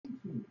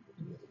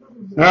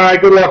All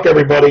right, good luck,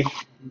 everybody.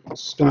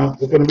 It's gonna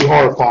be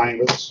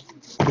horrifying, but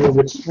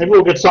maybe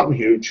we'll get something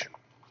huge.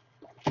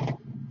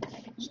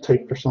 It's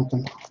tape or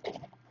something.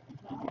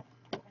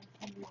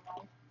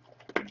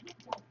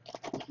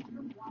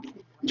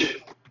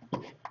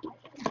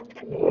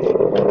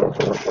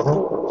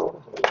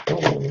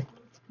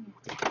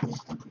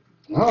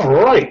 All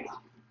right,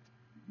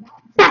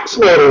 box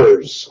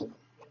loaders.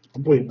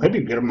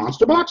 Maybe get a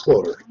monster box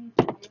loader.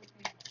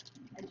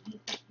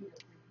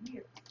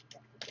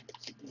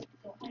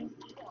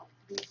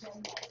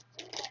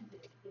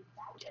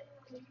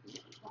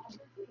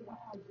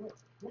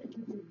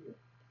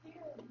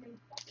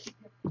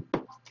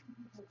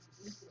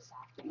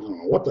 I don't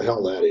know what the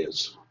hell that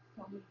is.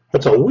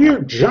 That's a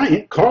weird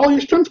giant Carl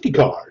Yastrzemski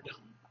card.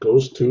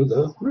 Goes to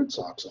the Red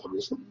Sox,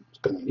 obviously. It's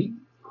kind of neat.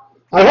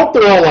 I hope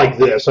they're all like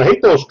this. I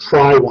hate those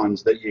try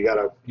ones that you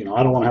gotta, I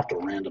don't want to have to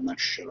random that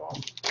shit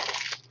off.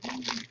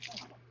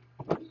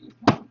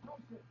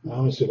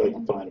 Let me see if I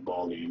can find a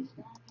ball game.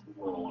 I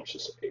don't watch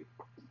this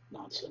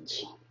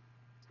nonsense.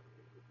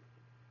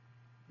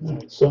 All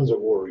right, Sons of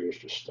Warriors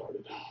just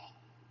started.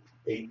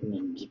 Ayton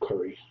and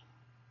Curry.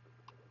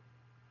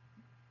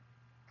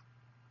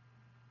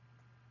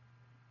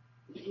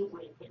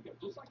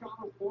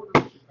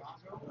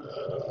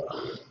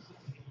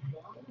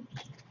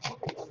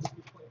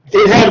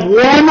 It had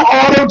one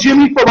auto,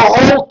 Jimmy, for the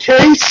whole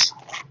case?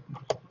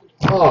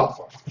 Oh,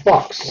 for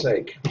fuck's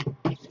sake.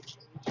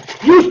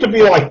 Used to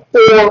be like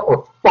 4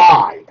 or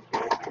 5.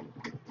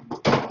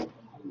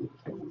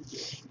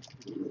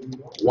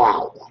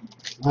 Wow.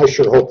 I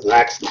sure hope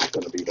that's not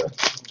going to be the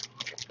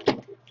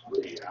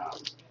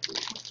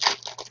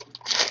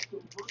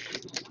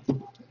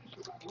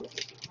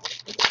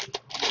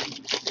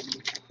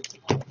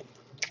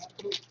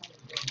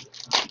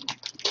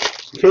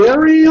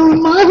carry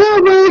on my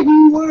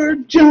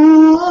Wayward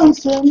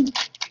Johnson.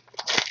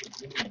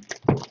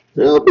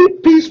 There'll be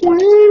peace when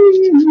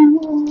you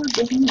are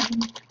done.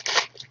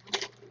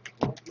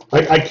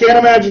 I can't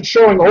imagine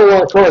showing a whole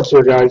lot of cards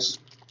here, guys.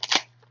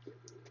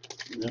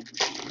 Yep.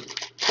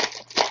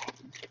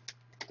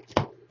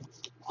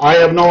 I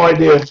have no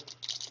idea.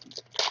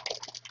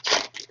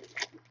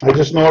 I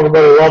just know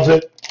everybody loves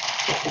it.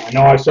 I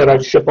know I said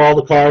I'd ship all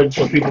the cards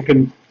so people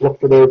can look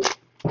for their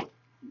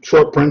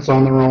short prints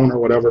on their own or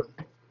whatever.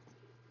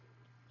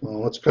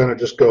 Well, let's kind of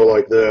just go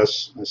like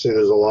this. I see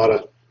there's a lot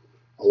of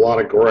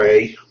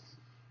gray.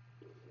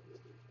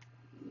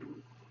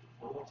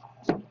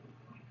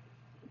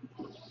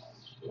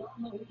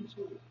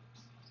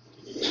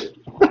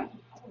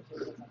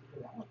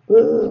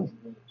 Oh,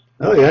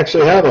 you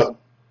actually have a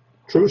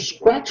true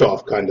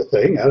scratch-off kind of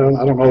thing. I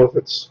don't know if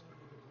it's,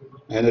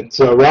 and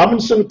it's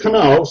Robinson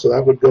Cano, so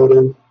that would go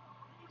to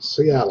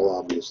Seattle,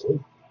 obviously.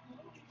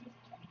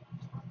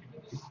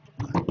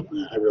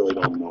 I really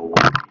don't know.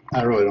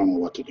 I really don't know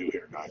what to do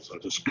here, guys. I'll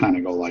just kind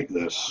of go like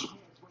this.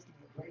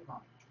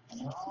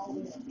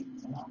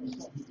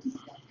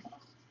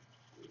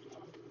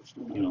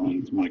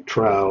 Mike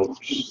Trout,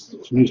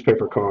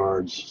 newspaper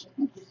cards,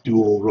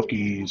 dual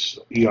rookies,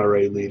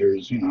 ERA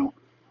leaders,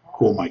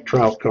 cool Mike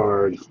Trout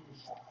card.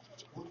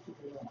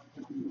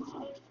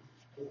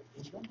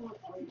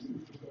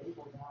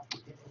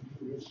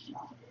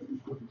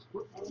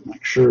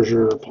 Mike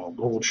Scherzer, Paul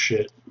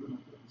Goldschmidt.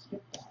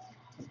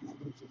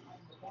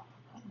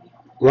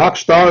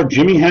 Rockstar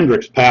Jimi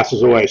Hendrix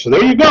passes away. So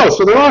there you go.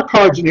 So there are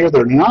cards in here that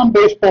are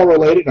non-baseball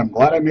related. I'm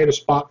glad I made a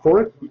spot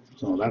for it.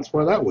 So that's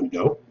where that would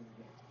go.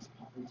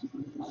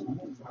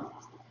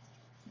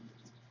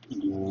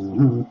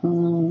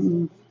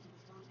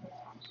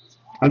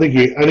 I think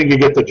you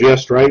get the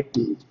gist, right?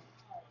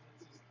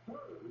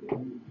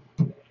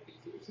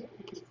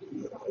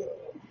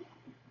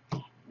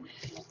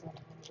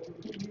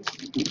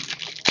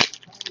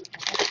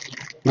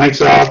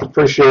 Thanks, Al.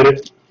 Appreciate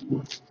it.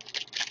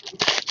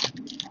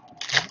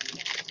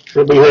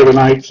 She'll be here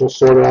tonight. She'll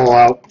sort it all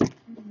out.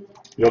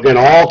 You'll get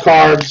all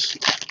cards,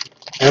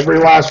 every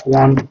last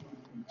one.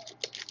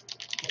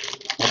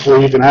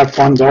 Hopefully you can have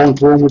fun going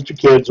through them with your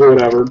kids or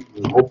whatever.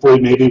 And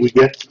hopefully maybe we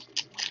get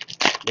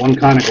one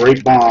kind of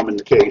great bomb in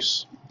the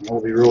case. That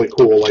would be really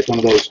cool, like one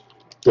of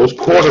those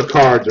quarter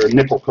cards or a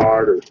nickel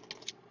card or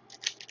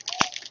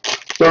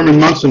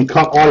Thurman Munson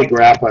cut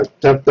autograph. I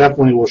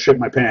definitely will shit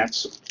my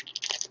pants.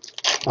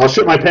 I'll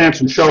shit my pants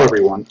and show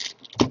everyone.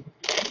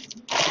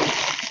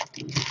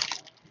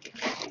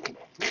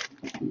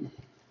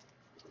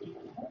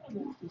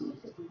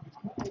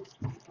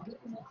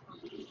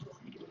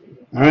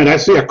 All right, I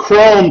see a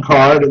chrome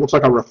card. It looks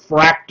like a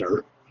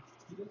refractor.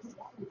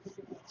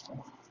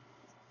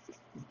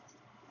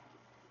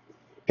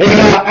 Hey,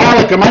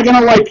 Alec, am I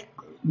going to,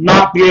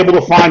 not be able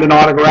to find an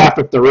autograph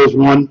if there is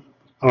one?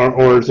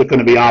 Or is it going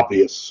to be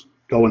obvious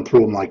going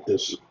through them like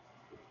this?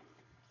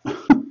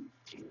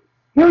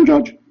 Aaron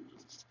Judge.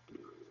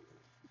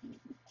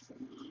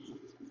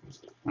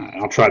 All right,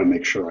 I'll try to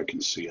make sure I can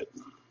see it.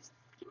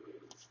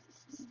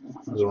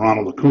 There's a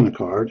Ronald Acuna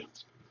card.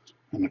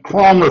 And the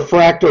chrome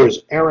refractor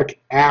is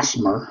Eric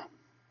Asmer.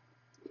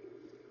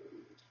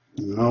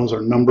 And those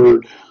are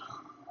numbered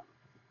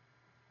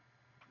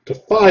to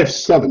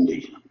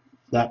 570.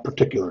 That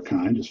particular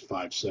kind is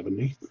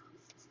 570.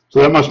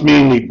 So that must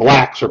mean the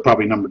blacks are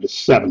probably numbered to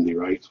 70,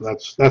 right? So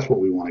that's what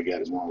we want to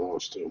get, is one of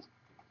those two.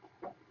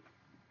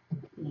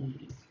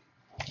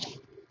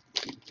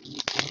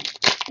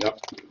 Yep.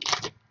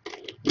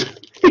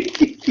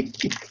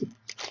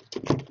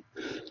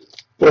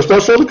 First,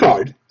 I'll show the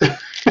card.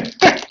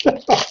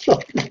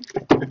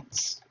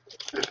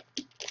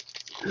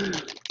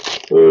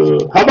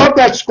 How about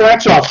that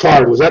scratch-off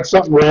card? Was that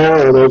something rare,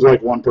 or are those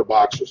like one per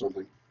box or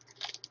something?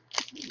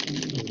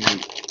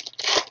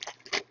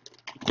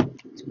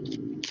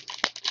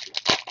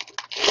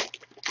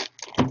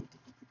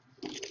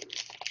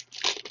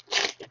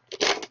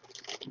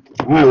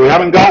 All right, we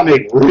haven't gotten a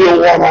real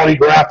one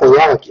autograph or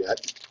relic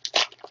yet.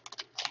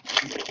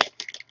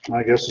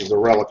 My guess is the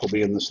relic will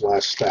be in this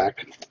last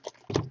stack.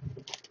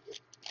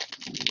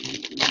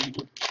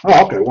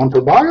 Oh, okay, one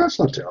per box. That's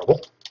not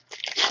terrible.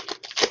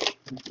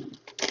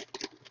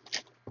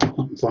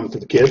 Fun for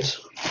the kids.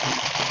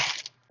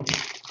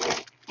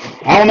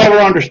 I'll never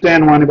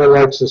understand why anybody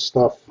likes this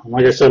stuff. And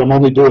like I said, I'm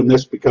only doing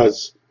this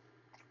because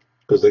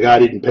the guy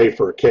didn't pay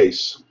for a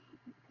case.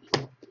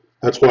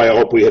 That's why I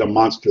hope we hit a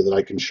monster that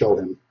I can show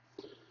him.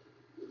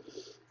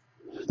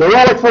 The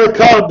relic for the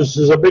Cubs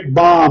is a big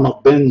bomb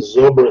of Ben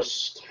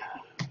Zobrist.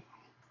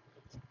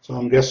 So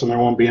I'm guessing there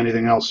won't be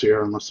anything else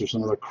here unless there's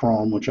another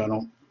chrome, which I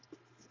don't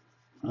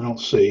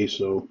see.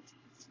 So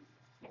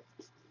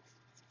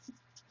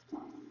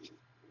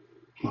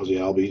Ozzy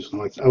Albies.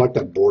 I like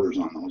that borders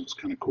on those. It's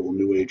kind of cool.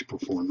 New Age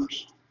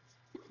performers.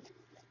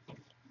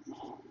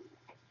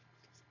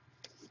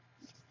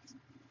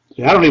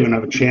 See, I don't even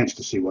have a chance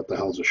to see what the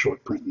hell's a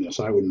short print in this.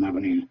 I wouldn't have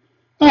any.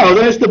 Oh,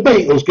 there's the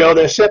Beatles go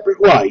their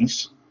separate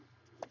ways.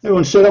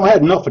 Everyone said, I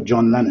had enough of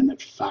John Lennon.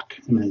 That fuck.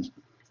 I mean,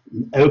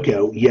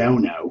 Oko,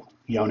 Yono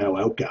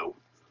Oko. What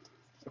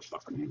the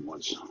fucking name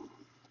was.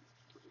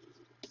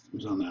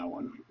 Who's on that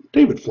one?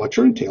 David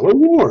Fletcher and Taylor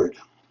Ward.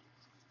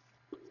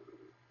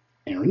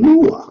 Aaron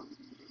Nola.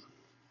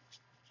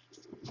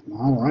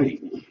 All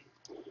right.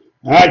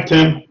 All right,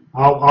 Tim.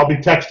 I'll be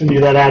texting you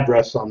that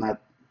address on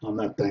that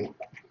thing.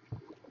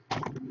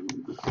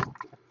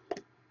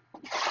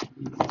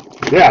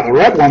 Yeah, the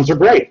red ones are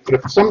great. But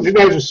if some of you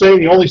guys are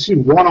saying you only see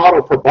one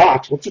auto per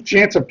box, what's the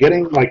chance of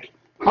getting, like,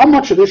 how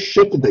much of this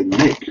shit did they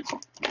make?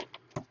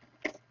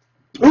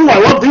 Ooh, I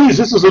love these.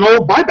 This is an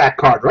old buyback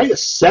card, right? A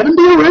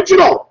 70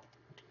 original.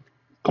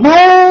 Come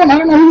on. I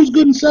don't know who's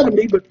good in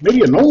 70, but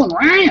maybe a Nolan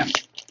Ryan.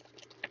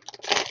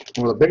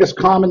 Or the biggest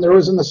common there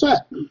is in the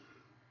set.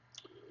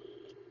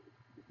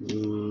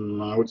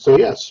 I would say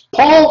yes.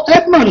 Paul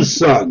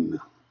Edmondson.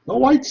 The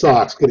White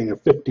Sox getting a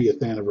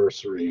 50th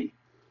anniversary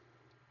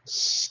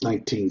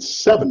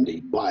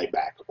 1970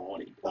 buyback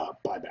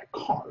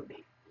card.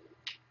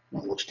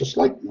 Well, it looks just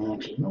like,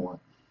 well, you know what?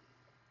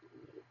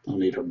 I'll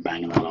need her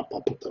banging that up.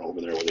 I'll put that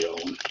over there with the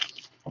other one.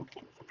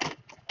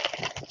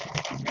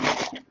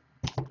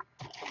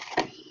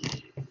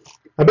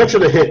 I bet you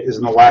the hit is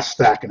in the last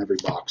stack in every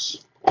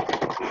box.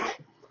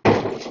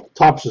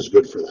 Topps is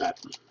good for that.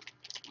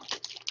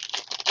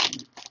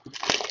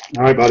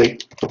 All right, buddy.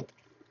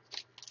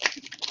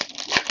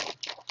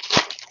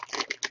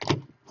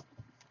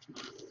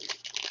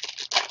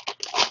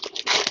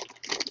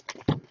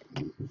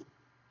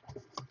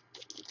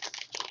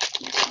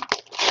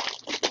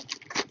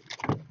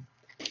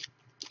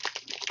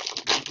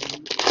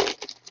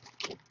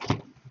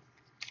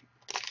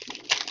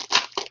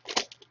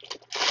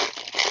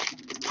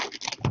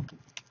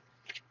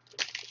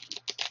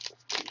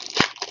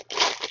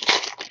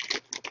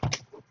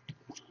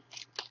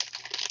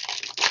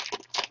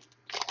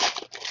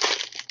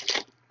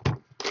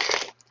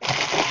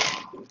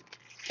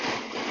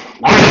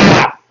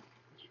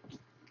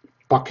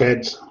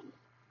 Fuckheads.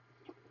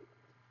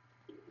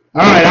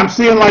 All right, I'm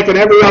seeing like an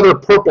every other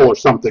purple or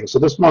something, so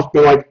this must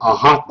be like a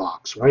hot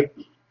box, right?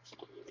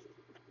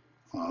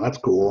 Oh, that's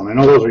cool, and I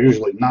know those are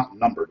usually not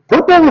numbered.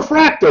 Purple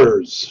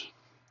refractors.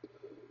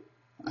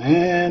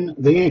 And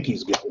the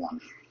Yankees get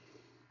one.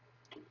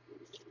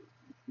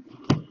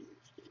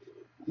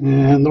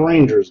 And the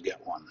Rangers get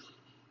one.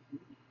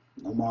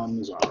 Nomar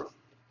Mazara.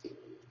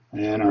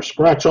 And our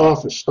scratch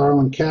off is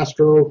Starlin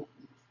Castro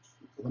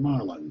for the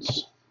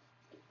Marlins.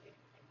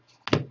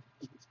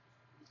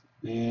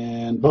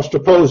 And Buster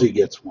Posey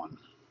gets one.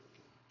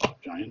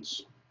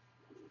 Giants.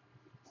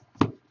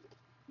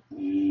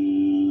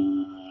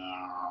 And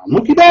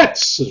Mookie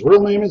Betts. His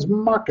real name is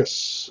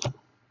Marcus.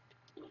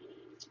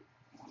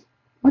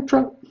 Mike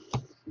Trout.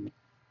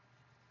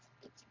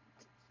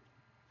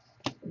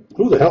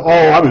 Who the hell? Oh,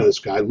 I remember this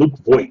guy, Luke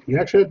Voigt. He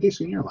actually had a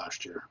decent year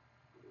last year.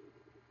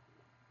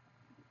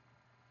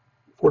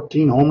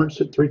 14 homers,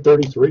 hit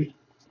 333.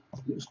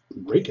 He was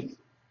raking.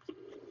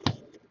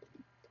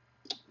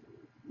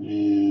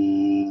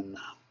 And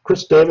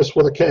Chris Davis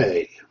with a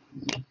K.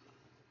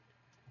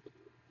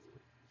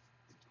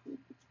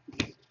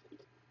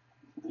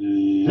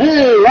 And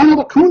hey, Ronald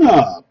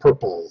Acuna,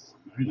 purple.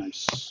 Very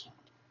nice.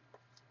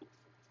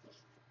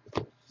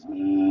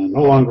 And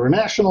no longer a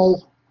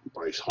National,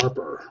 Bryce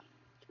Harper.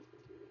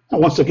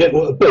 And once again,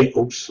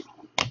 oops.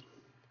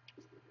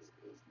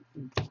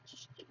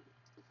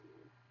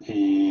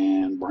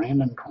 And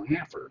Brandon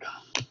Crawford.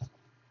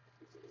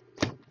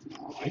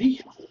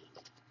 Alrighty.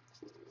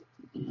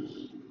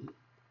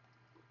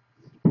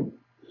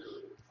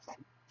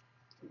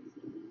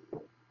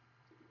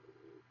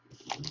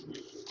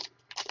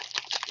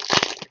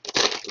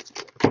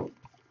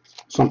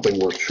 Something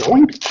worth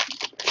showing.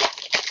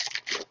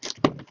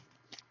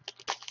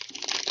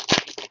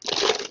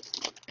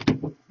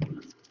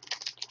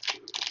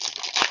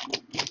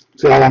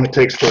 See how long it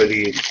takes for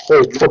the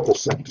whole purple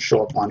set to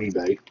show up on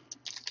eBay.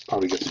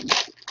 Probably get some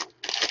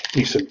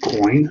decent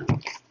coin.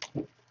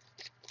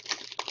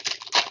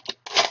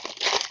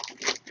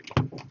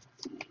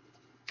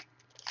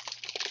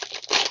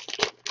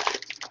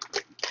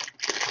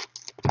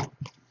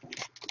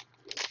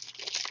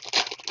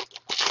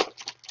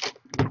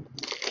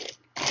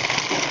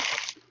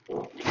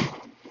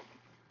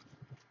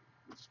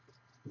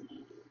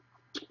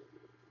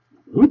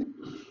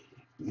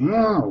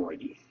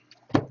 Alrighty.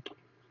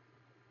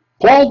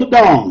 Paul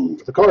DeDong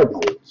for the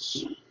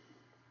Cardinals.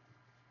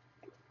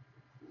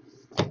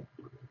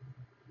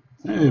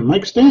 And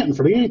Mike Stanton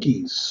for the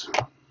Yankees.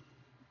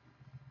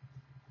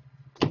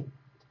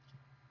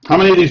 How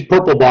many of these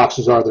purple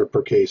boxes are there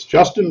per case?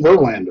 Justin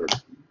Verlander,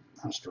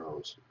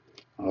 Astros.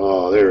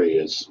 Oh, there he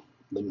is,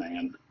 the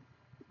man,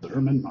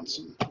 Thurman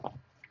Munson.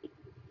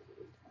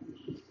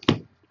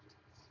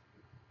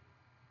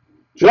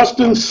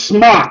 Justin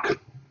Smock.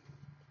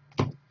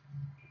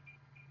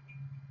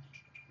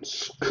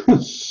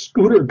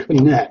 Scooter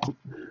Gannett.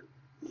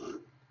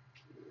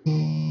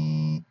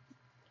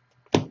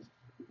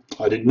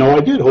 I didn't know I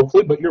did,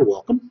 hopefully, but you're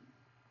welcome.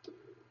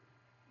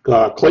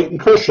 Clayton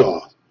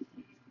Kershaw.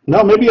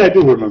 No, maybe I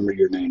do remember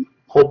your name.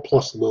 Hope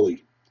plus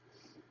Lily.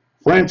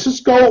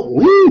 Francisco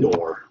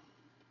Lindor.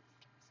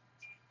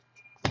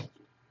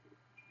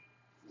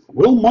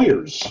 Will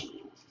Myers.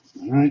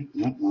 All right,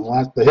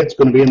 the hit's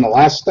going to be in the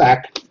last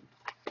stack.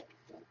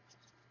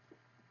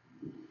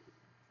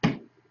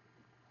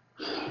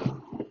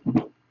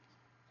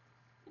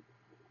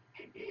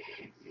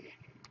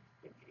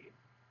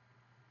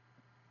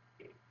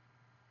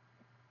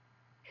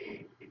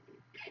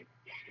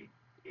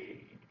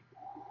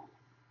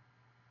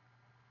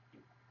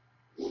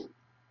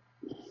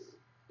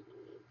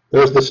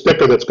 There's the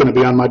sticker that's going to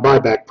be on my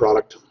buyback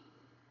product.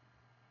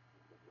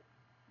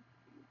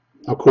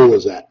 How cool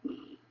is that?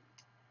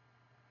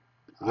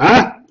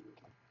 Huh?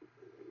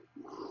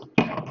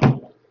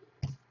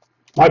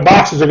 My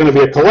boxes are going to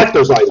be a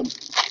collector's item.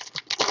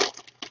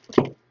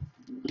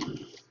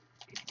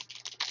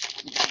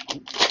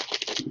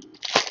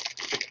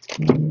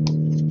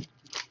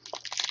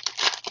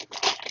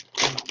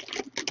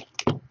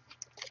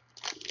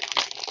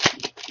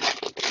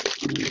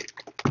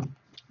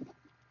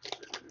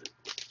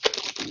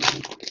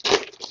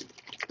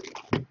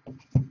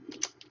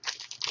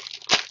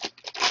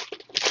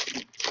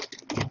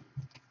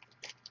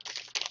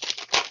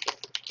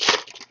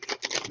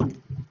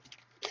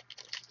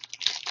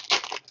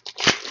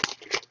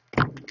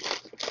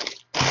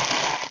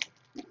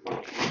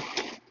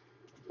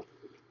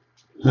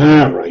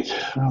 All right,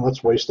 well,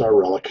 let's waste our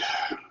relic.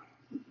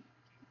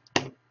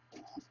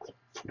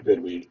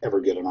 Forbid we ever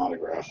get an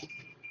autograph.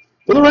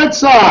 For the Red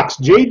Sox,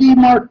 J.D.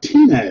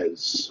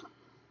 Martinez.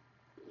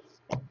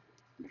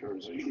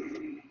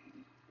 Jersey.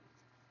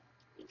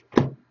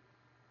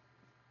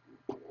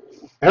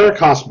 Eric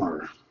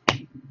Hosmer.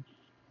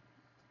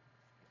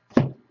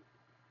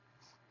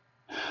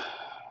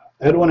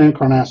 Edwin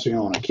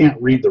Encarnacion. I can't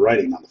read the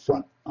writing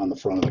on the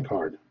front of the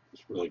card.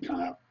 It's really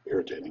kind of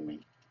irritating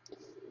me.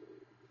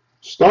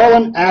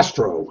 Starlin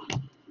Astro.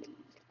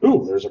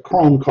 Ooh, there's a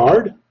chrome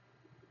card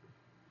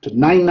to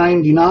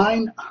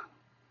 $9.99.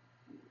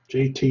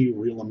 JT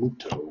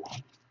Realmuto.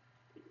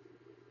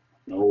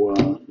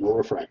 No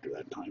refractor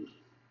that time.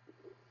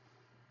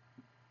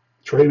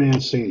 Trey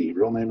Mancini.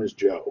 Real name is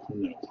Joe. Who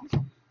knew?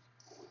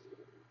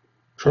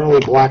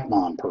 Charlie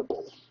Blackmon,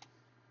 purple.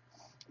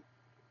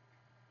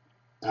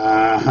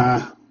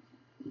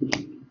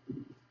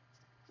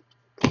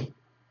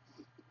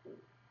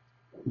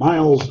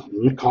 Miles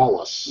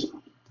Nicholas.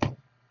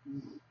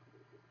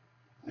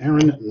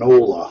 Aaron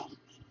Nola.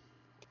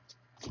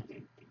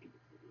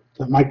 Is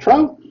that Mike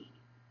Trout?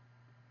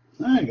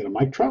 I got a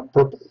Mike Trout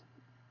purple.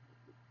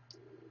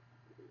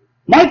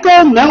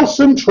 Michael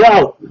Nelson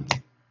Trout.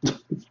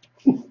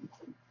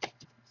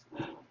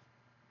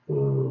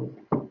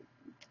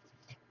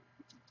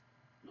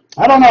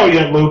 I don't know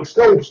yet, Luke.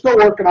 Still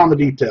working on the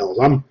details.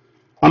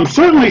 I'm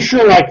certainly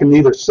sure I can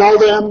either sell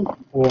them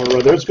or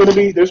there's going to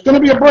be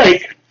a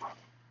break.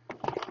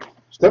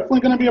 It's definitely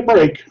going to be a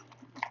break.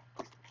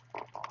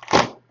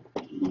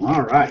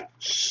 All right,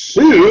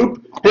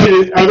 Soup.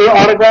 Hey, are there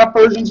autograph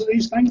versions of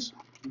these things?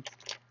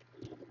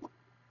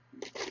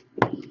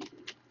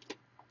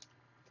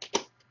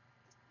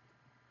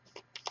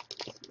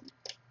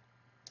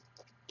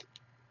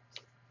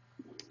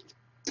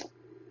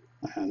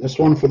 And this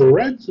one for the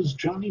Reds is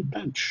Johnny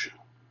Bench.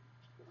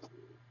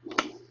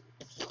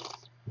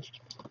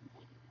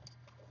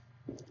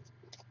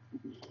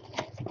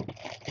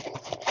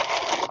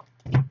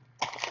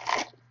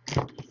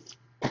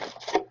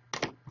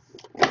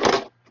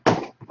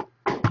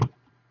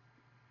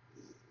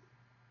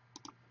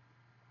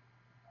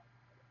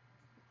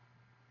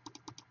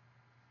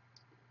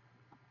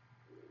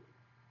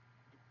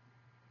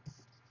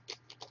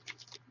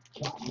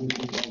 I'm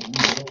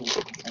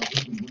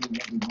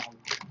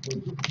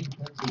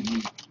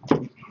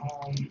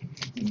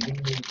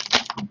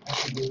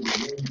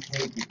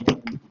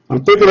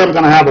thinking I'm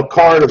going to have a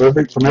card of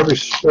from every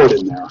sport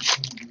in there.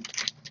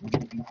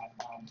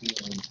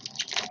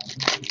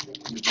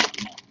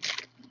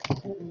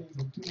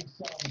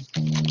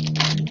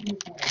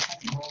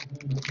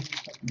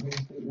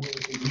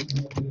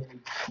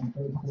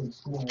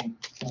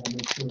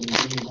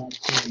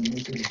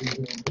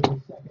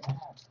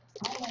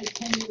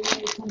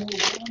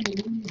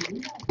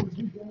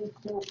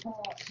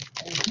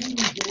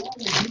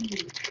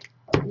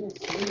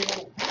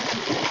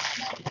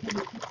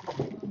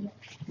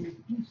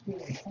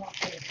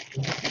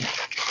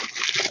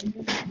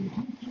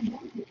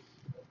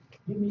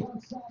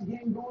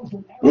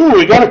 Ooh,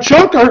 we got a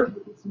chunker.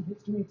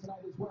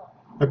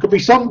 That could be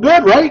something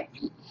good, right?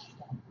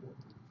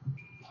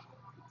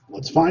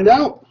 Let's find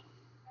out.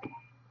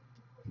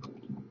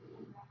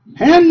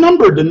 Hand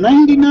numbered to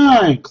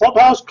 99.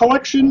 Clubhouse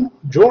Collection,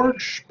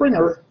 George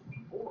Springer.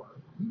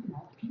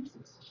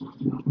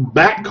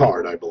 Back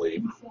card, I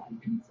believe.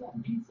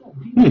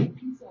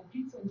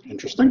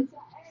 Interesting.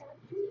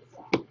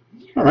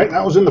 All right,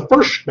 that was in the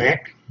first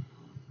stack.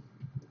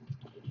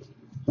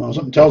 Well,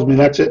 something tells me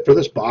that's it for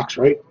this box,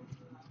 right?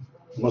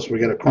 Unless we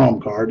get a chrome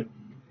card.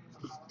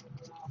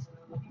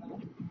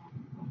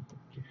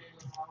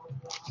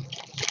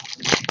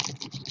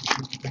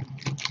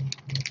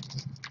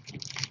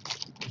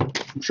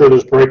 I'm sure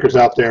there's breakers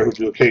out there who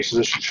do a case of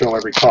this and show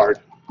every card.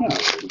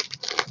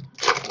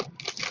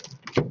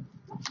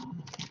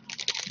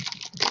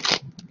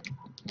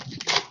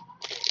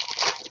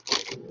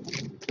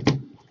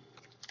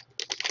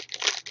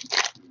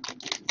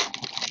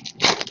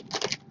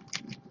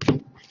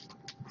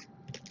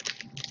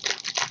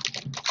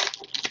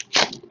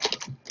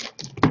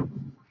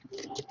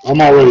 I'm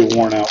already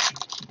worn out.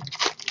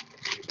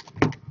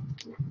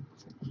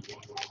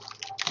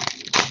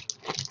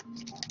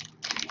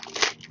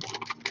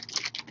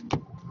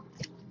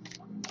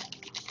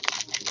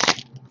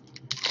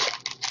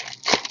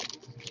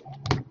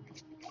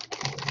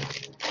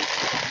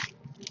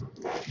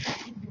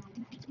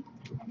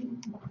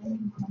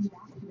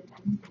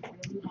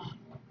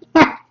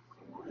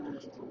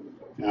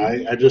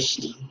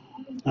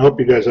 I hope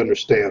you guys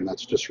understand.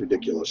 That's just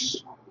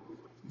ridiculous.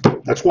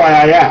 That's why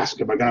I ask.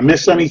 Am I going to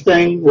miss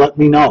anything? Let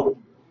me know.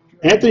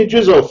 Anthony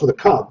Gizzo for the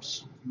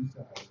Cubs.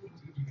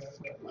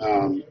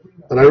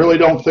 But I really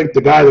don't think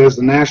the guy that has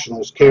the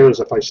Nationals cares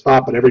if I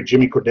stop at every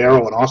Jimmy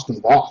Cordero and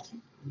Austin Voth.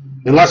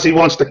 Unless he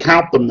wants to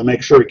count them to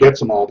make sure he gets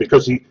them all,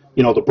 because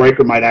the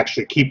breaker might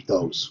actually keep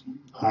those.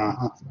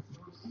 Well,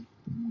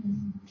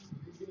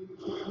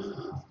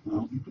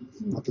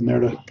 nothing there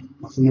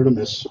to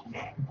miss.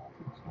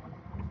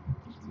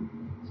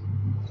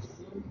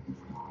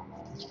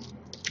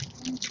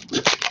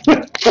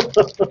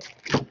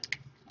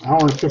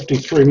 Hour and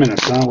 53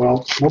 minutes, huh?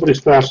 Well, nobody's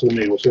faster than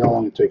me. We'll see how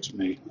long it takes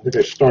me. I think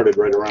I started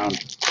right around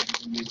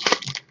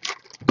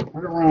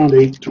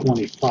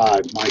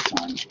 8:25 my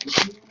time.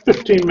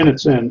 15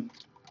 minutes in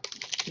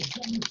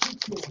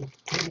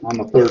on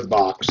the third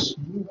box.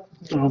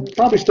 So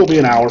probably still be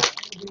an hour.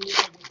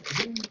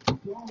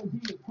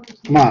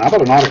 Come on, how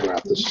about an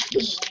autograph?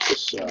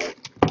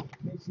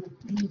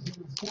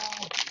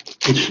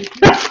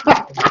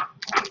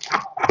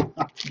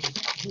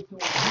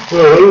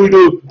 Well, how do we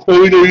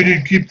know you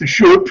didn't keep the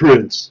short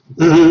prints?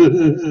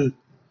 I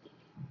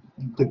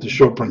think the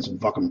short prints and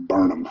fucking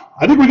burn them.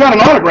 I think we got an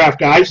autograph,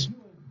 guys.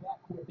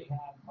 Okay.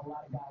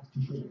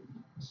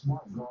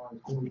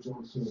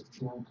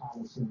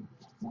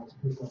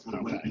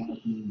 I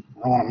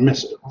don't want to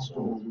miss it.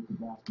 So.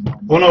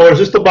 Oh no, is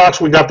this the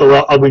box we got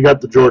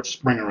the George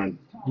Springer in?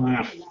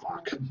 Ah,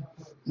 fuck.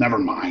 Never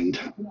mind.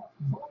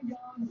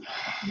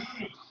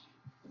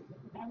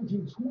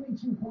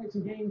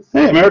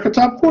 Hey, America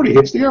Top 40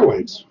 hits the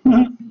airwaves.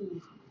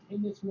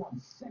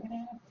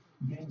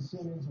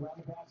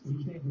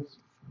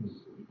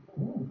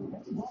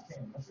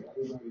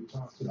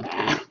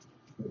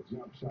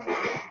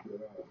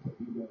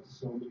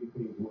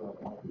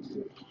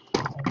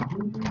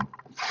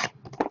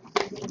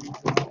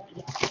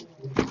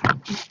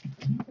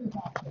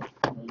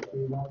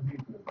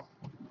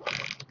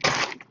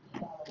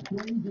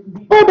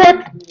 Oh,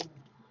 back.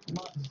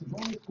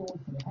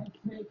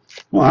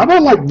 Well, how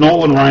about like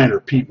Nolan Ryan or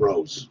Pete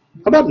Rose?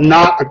 How about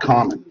not a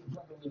common?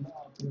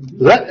 Is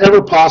that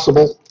ever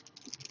possible?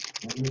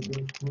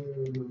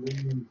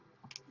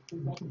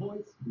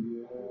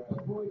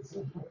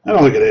 I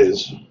don't think it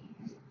is.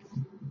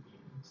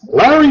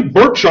 Larry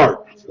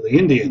Burchart for the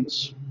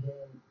Indians.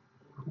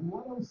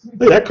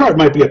 Hey, that card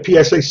might be a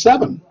PSA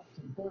 7.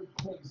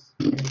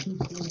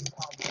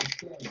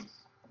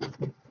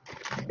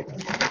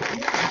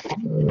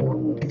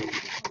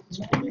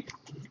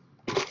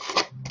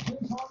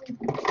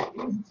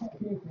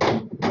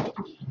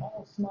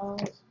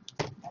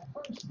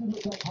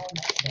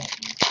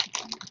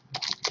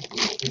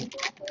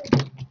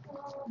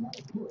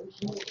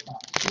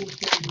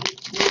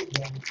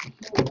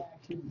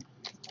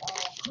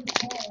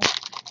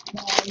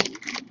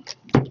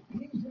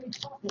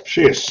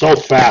 She is so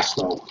fast,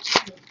 though.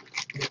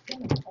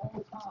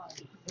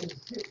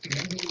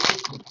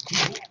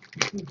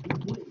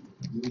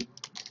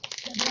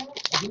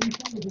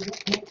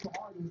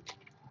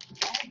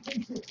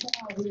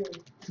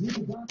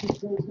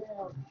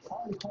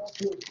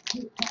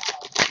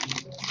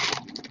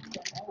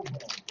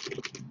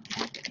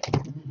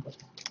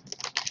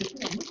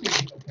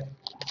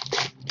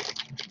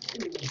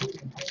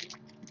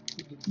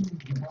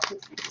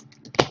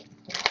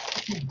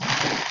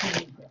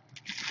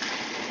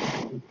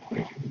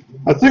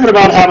 I'm thinking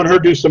about having her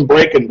do some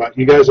breaking, but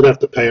you guys would have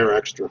to pay her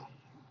extra.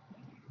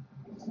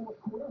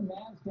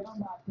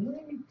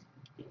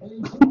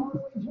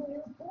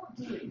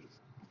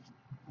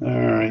 All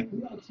right.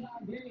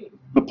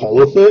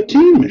 Apollo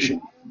 13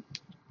 mission.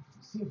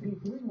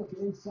 CP3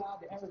 looking inside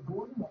to Eric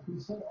Gordon, like we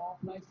said,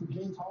 off night for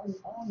James Harden,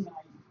 on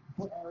night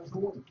for Eric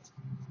Gordon.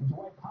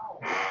 Dwight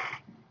Powell.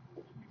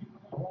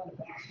 A lot of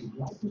basket.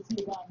 Like to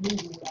see a guy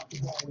moving without the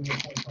ball when you're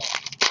playing ball.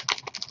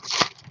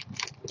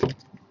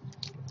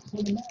 So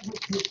the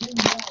Mavericks within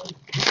yards,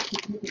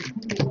 basket kicking,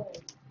 put it away.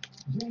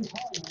 James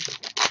Harden,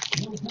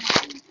 no doubt.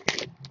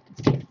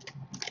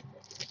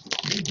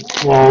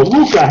 Well,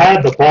 Luka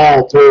had the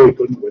ball, too. He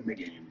couldn't win the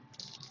game.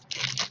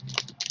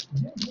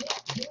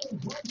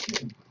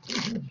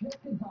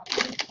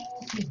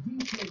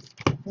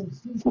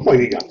 Looks like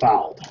he got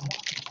fouled.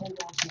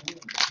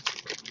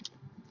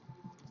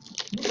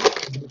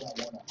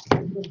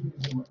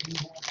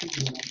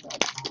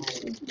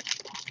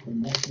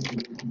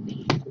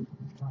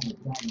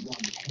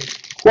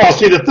 Well,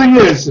 see, the thing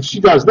is, if she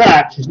does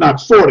that, she's not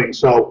sorting,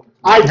 so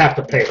I'd have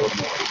to pay her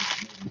more.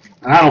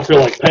 And I don't feel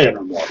like paying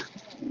her more.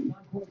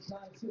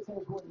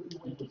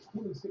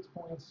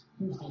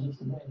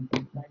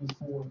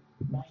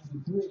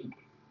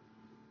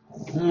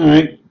 All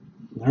right.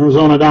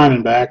 Arizona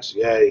Diamondbacks,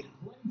 yay.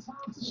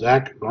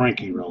 Zach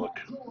Greinke relic.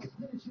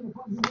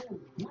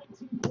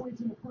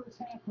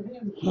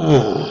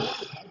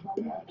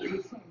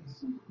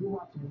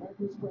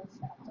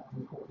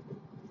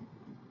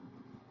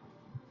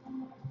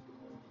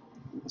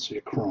 Let's see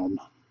a chrome.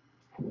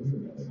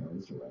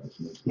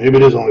 Maybe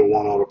it is only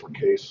one auto per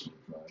case.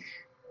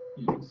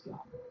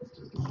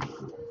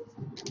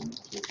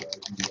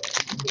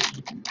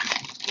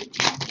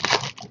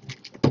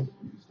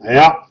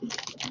 Yeah.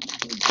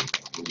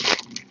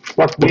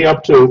 Fucked me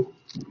up too.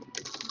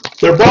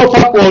 They're both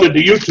uploaded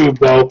to YouTube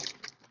though.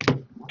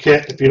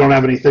 Kit, if you don't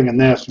have anything in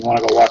this, you want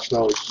to go watch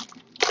those.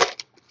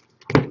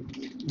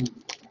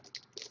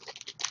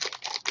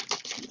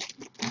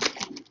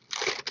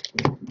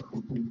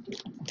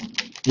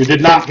 You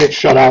did not get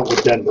shut out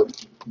with Denver.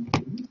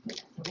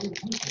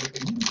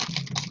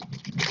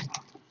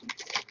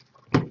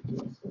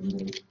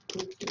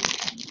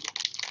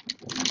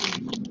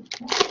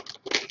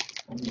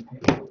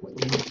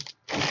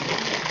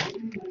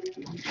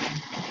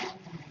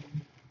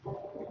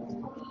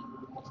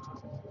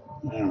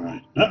 All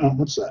right.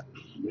 What's that?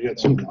 We got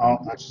some. Oh,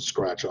 that's a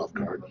scratch off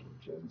card.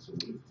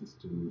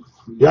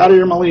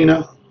 Yadier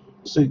Molina,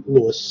 St.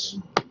 Louis.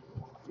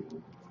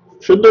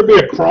 Shouldn't there be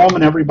a chrome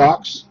in every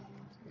box?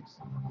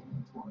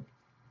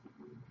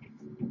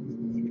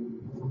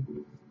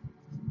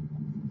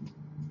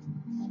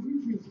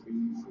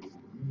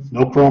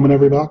 No chrome in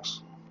every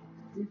box?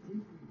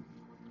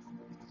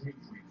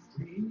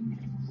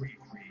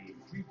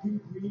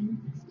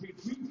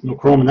 No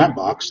chrome in that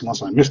box,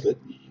 unless I missed it.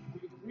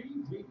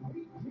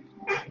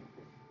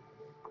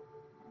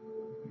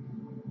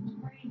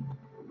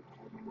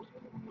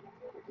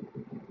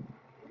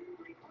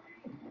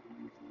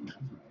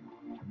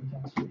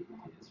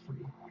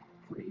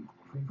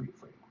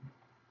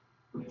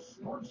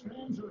 Sports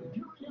fans are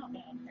gearing up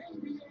at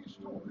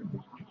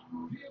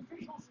NBAStore.com, the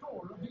official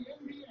store of the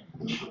NBA.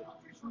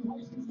 Officially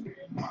licensed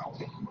and powered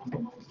by the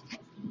most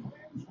trusted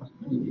brands with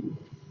value.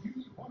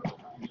 Unique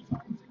one-of-a-kind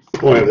designs.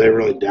 Boy, have they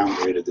really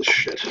downgraded this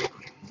shit. Shop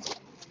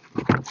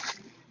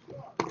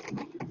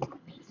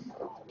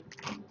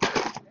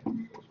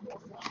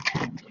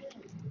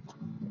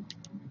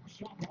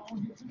now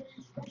and get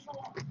today's special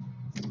offer.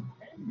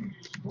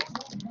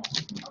 NBAStore.com.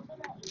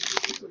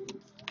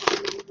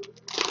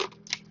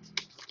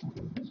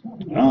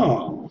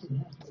 Oh.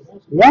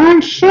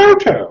 Juan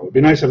Soto. It'd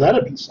be nice if that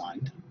had been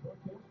signed.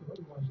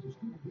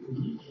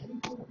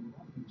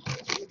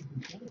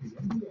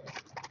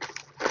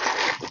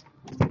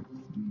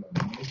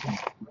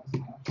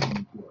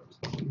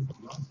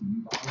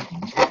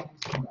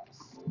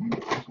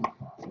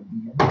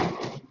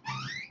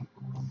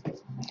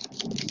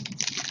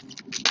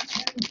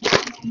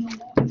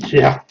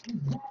 Yeah.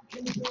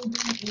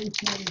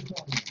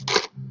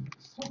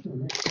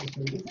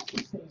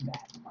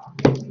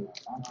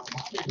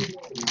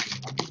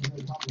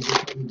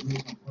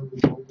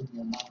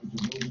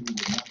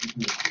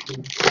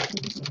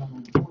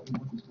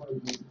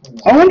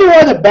 I wonder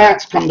why the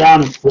bats come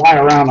down and fly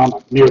around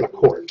on near the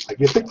court. Like,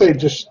 you think they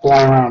just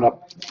fly around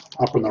up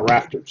in the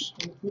rafters,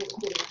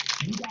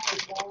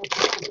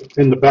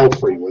 in the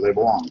belfry where they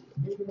belong.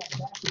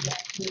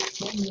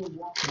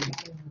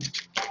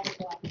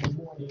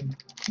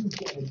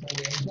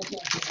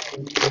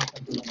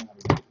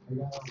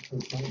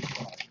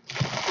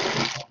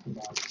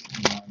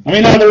 I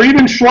mean, are there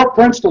even short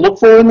prints to look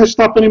for in this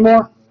stuff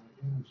anymore?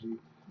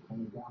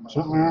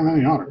 Certainly aren't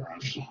any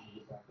autographs.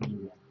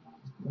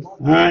 All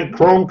right,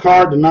 Chrome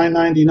card to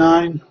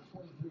 $9.99.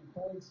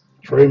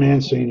 Trey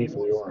Mancini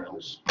for the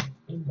Orioles.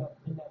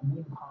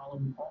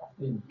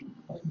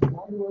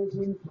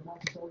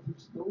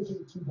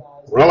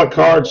 Relic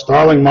card,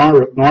 Starling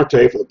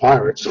Marte for the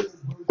Pirates. Is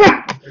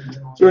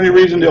there any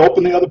reason to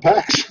open the other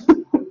packs?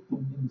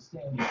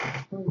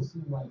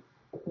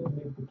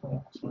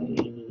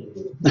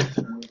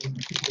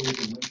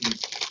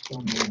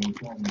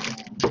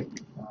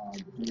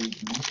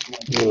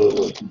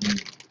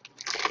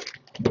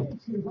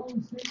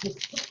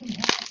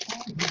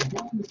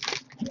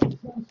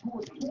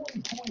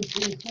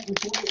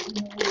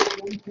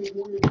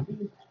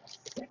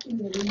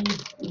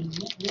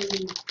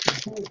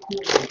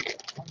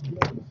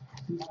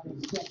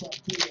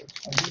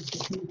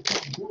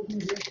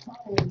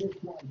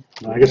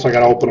 I guess I got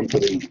to open them for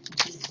the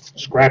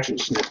scratch and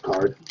sniff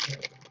card.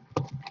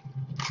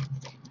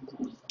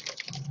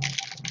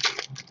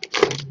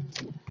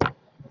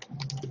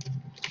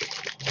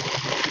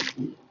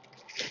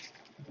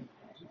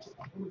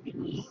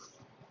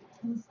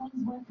 The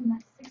Suns went from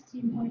that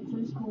 16-point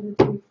first quarter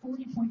to a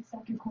 40-point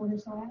second quarter.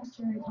 So I asked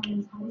Jerry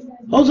Hines, how do you guys?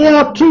 Jose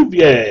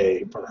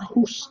Altuve for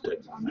Houston.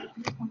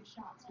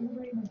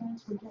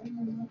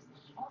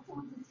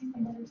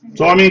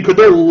 So, I mean, could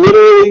there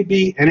literally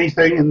be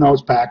anything in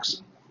those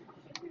packs?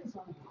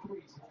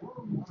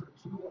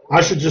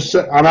 I should just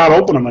I'm not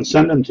open them and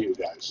send them to you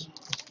guys.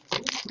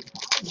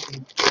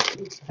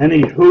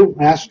 Any who?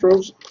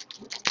 Astros?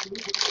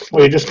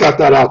 Well, you just got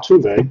that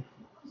Altuve.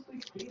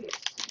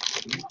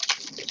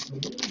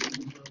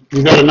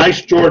 You got a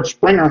nice George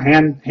Springer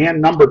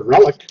hand-numbered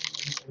relic.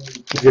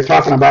 If you're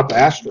talking about the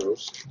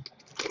Astros.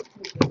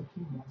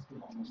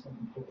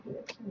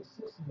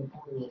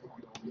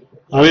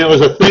 I mean, it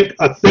was a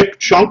thick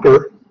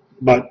chunker,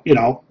 but you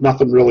know,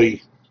 nothing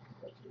really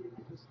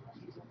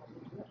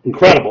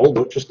incredible.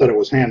 But just that it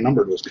was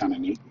hand-numbered was kind of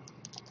neat.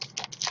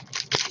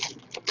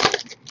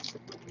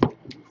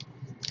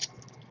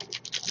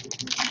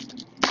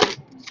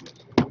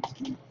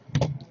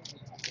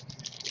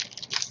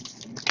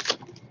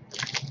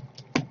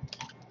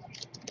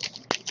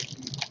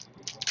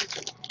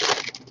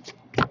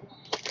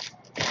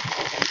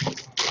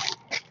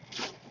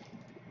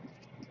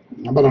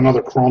 How about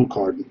another Chrome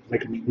card?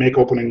 Make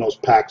opening those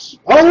packs.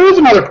 Oh, there is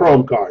another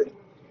Chrome card.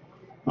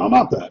 How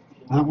about that?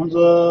 That one's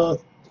a...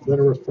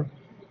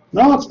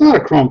 No, it's not a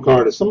Chrome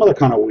card. It's some other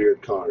kind of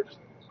weird card.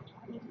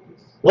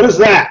 What is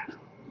that?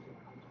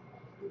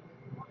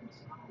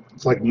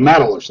 It's like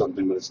metal or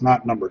something, but it's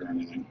not numbered or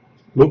anything.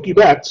 Mookie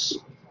Betts.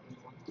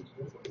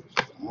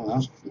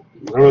 Oh,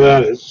 whatever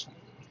that is.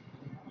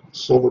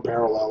 Silver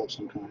parallel of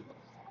some kind.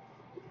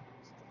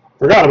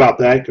 Forgot about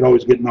that. You could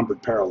always get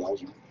numbered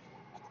parallels.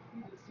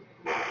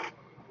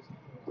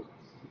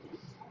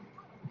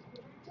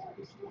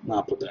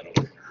 I'll put that over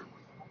here.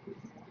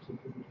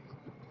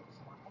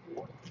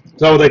 Is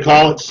that what they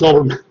call it?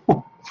 Silver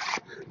metal?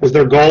 Is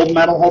there gold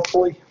metal,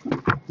 hopefully?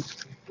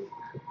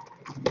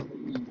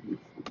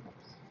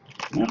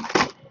 Yeah.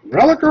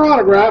 Relic or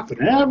autograph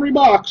in every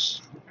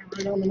box.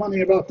 Right on the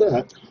money about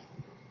that.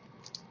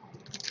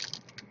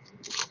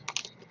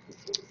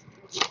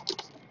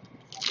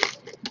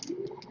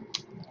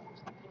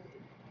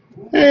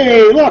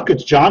 Hey, look,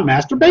 it's John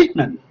Master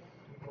Bateman.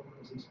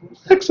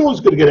 It's always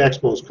good to get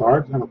Expos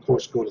cards, and of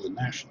course go to the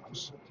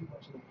Nationals.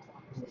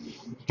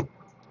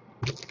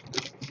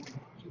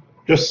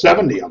 Just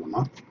 70 of them,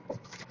 huh?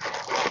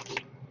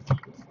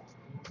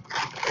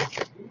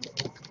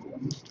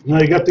 Now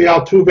you got the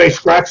Altuve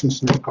scratch and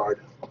sniff card.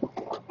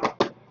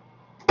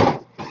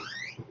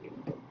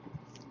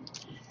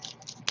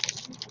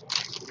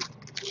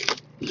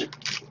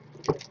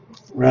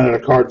 Ran out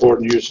of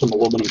cardboard and used some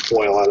aluminum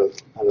foil out of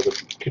the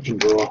kitchen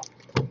drawer.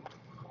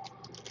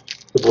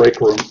 The break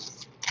room.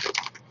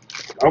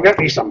 Go get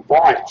me some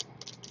foil.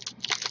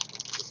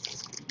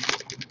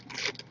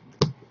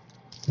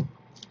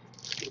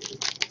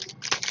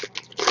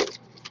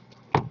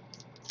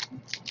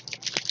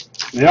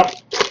 Yep.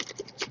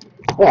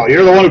 Well,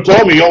 you're the one who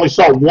told me you only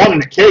saw one in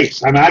a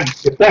case. I mean,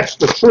 if that's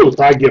the truth,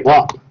 I give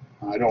up.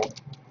 I don't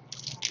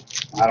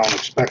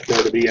expect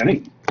there to be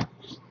any.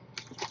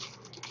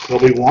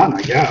 There'll be one,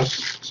 I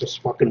guess. It's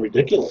just fucking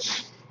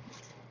ridiculous.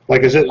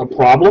 Like, is it a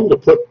problem to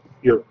put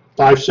your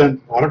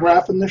 5-cent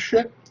autograph in this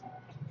shit?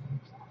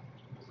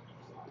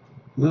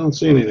 I don't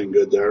see anything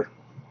good there.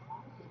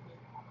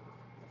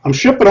 I'm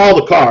shipping all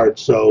the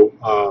cards,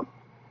 so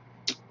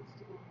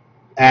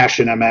Ash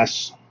and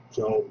MS.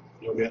 So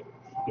you'll get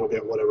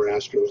whatever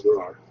Astros there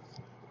are.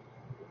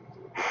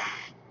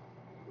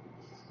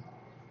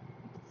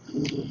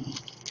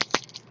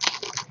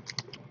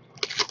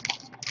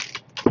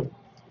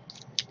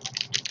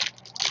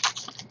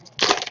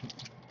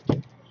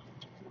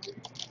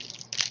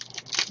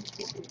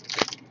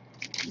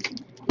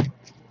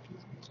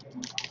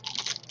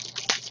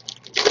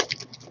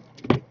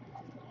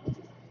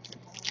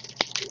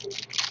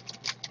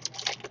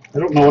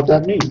 don't know what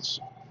that means.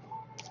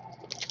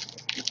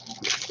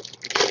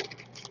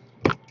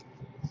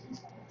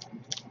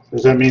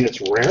 Does that mean it's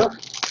rare?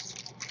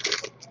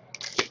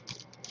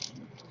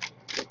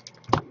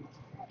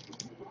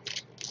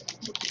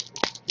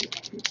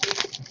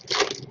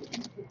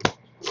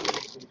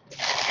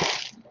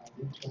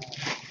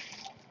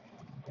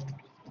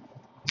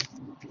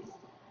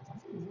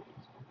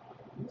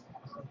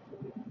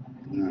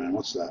 Alright,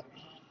 what's that?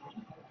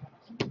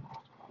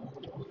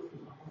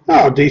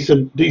 Oh,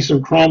 decent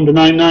Chrome to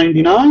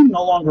 $9.99.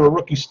 No longer a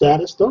rookie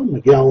status though.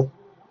 Miguel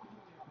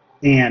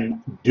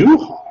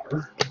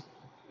Andujar.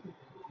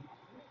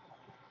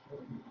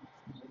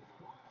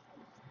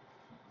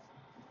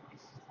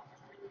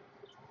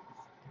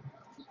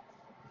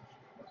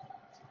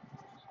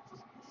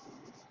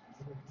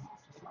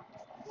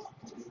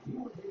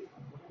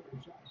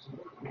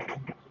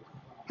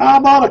 How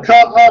about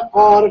a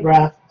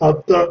autograph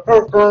of the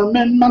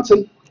Erman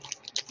Munson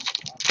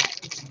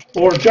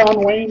or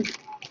John Wayne?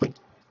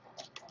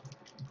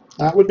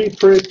 That would be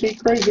pretty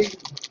crazy.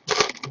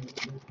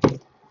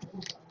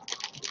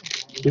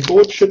 People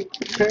would shit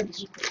their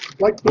pants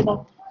like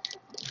Puma.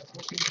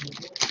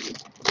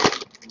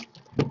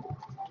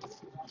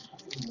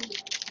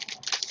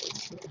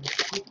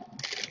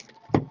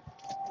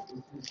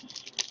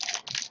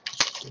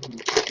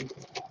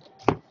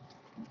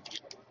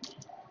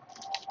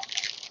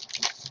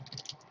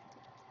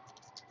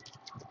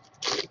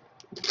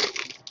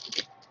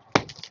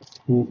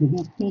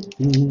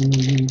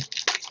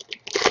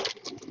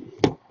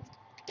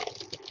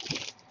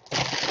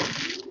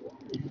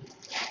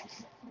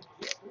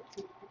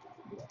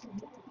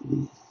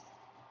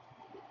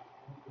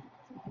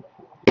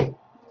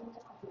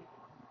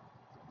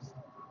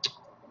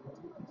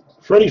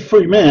 Freddie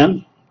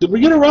Freeman. Did we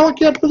get a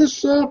relic yet for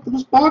this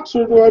box,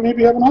 or do I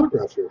maybe have an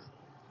autograph here?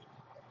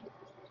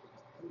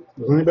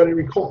 Does anybody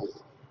recall?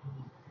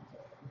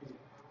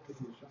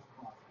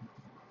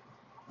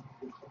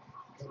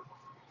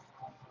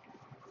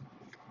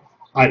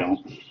 I don't.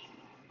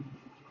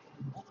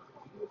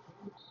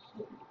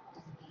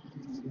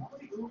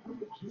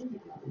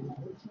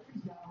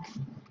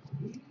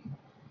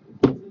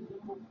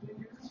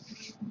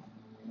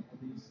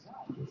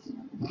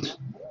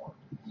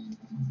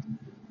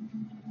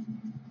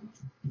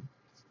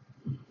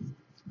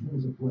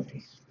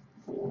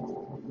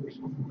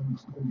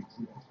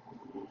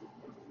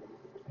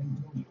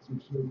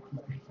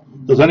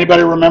 Does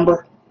anybody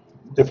remember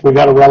if we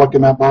got a relic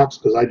in that box?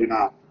 Because I do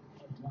not.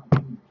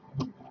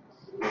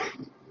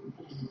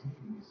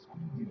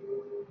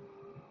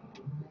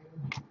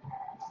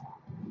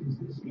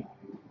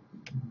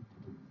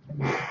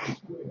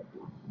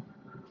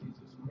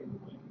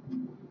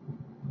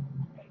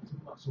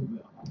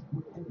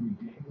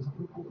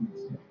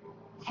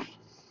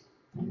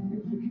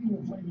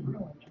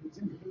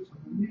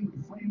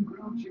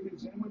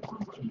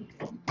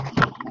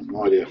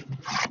 No idea.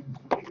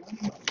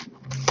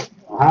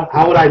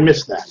 How would I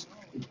miss that?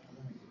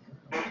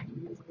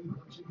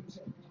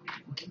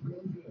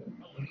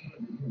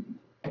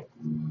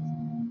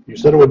 You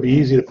said it would be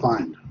easy to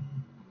find.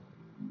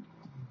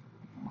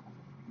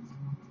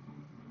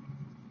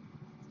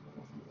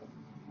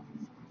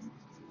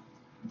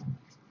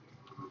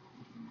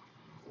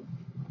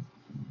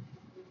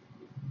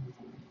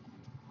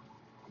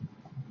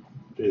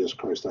 Jesus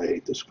Christ, I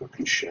hate this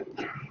fucking shit.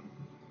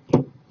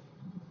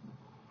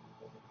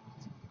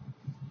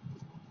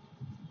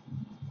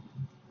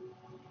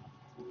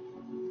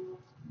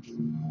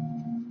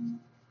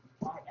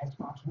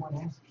 Xbox One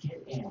S,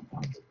 kit and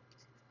pocket.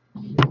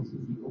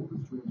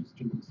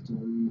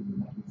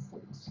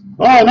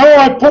 Oh, I know where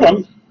I put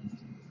them.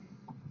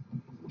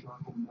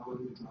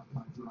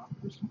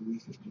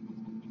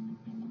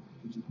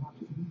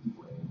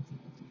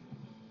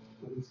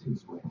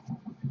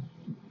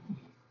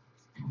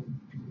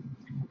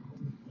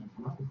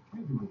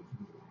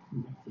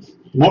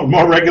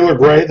 More regular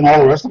gray than all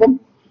the rest of them?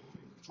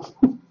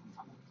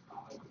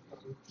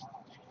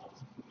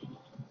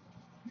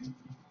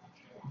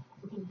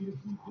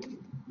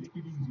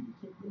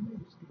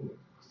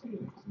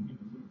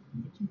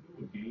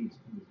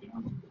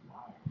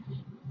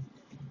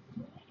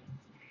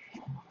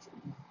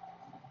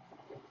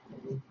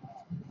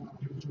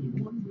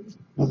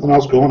 Nothing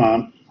else going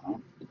on.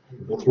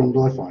 Go through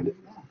until I find it.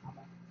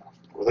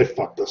 Or they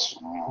fucked us.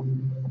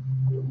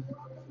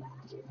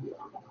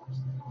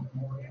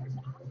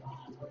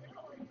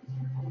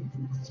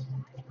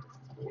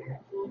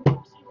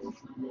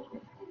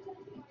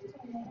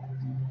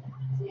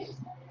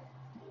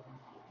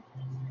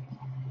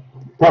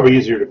 Probably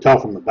easier to tell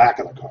from the back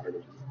of the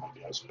card, I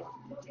guess. But.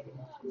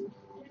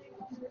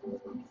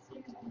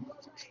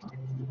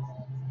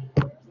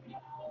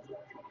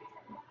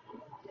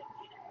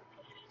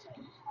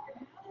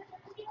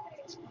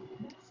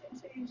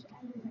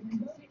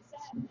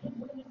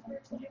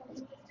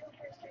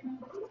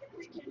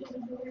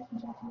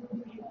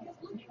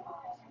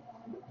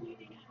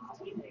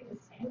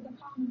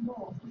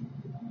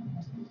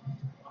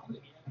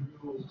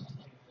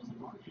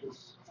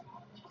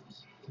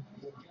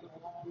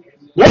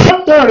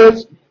 Yep, there it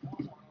is.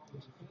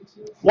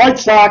 White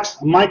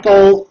Sox,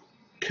 Michael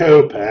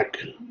Kopech.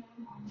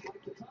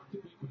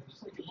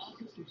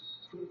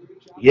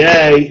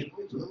 Yay.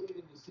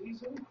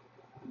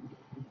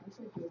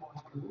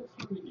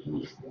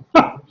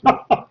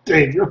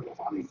 Dave, you're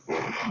funny.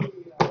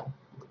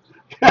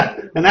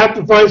 And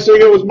after Five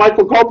saying it was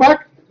Michael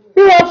Kopech,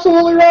 you're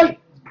absolutely right.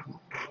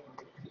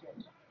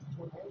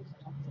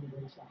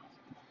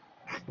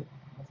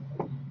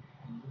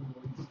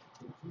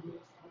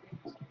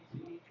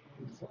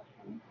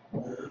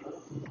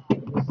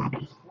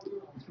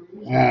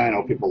 I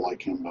know people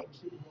like him, but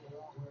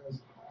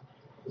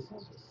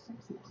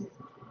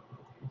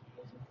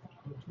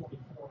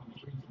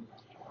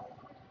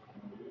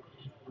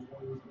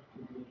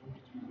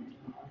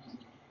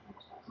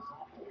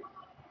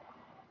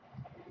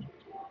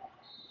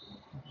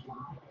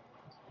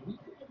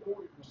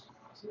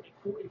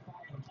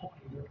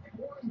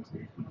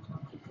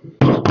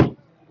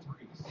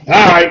all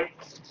right.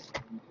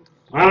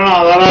 I don't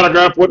know, that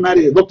autograph wasn't that.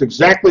 It looked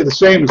exactly the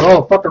same as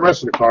all the fucking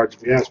rest of the cards,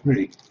 if you ask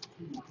me.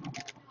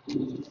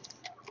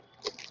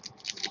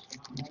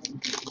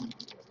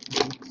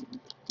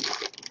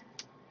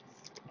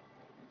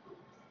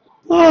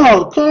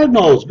 Oh, the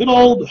Cardinals. Good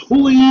old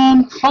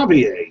Julian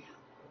Javier.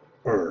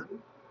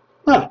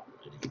 Huh.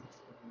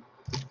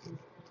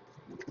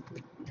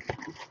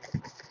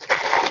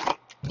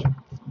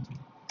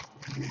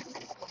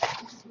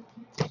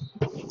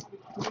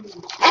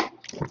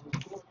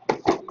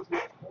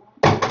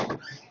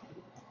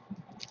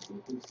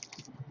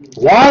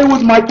 Why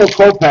would Michael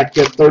Kopech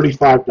get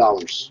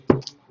 $35?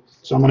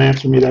 Someone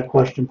answer me that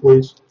question,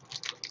 please.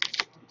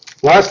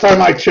 Last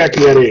time I checked,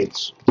 he had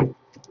AIDS.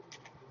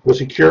 Was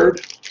he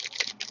cured?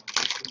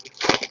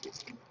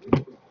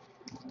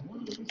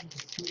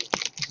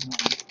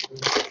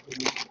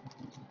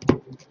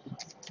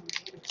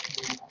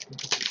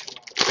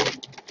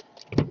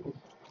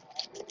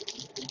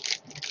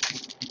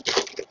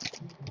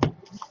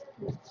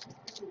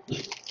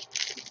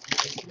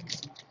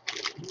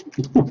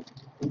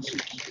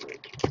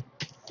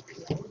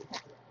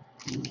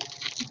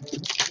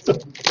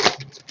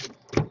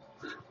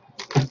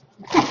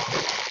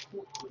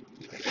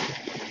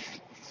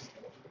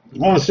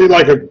 I want to see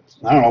like a,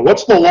 I don't know,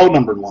 what's the low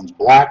numbered ones?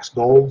 Blacks,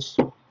 golds?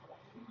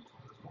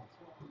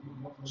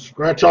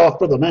 Scratch off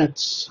for the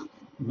Mets.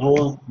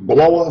 Noah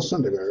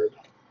Syndergaard.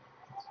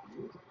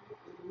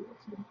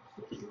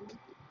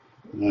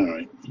 All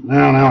right.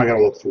 Now I got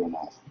to look through them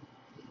all.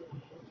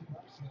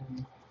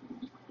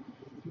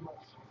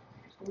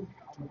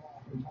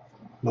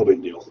 No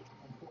big deal.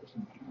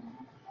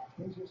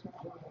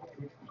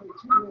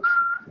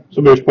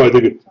 Somebody's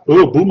probably thinking,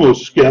 oh,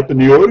 Bumo's scapping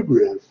the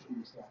autograph.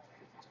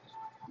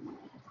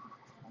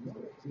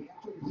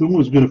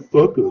 Bumo's going to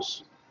fuck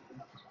us.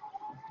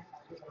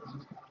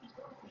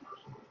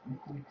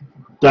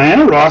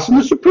 Diana Ross and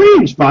the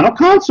Supremes, final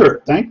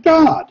concert. Thank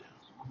God.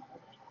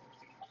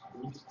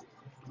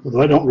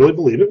 Although I don't really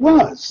believe it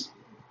was.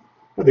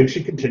 I think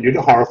she continued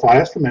to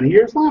horrify us for many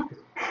years after.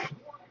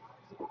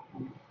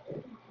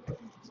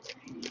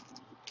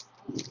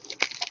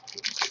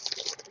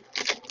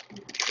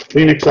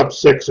 Phoenix up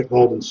 6 at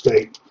Golden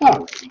State. All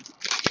right.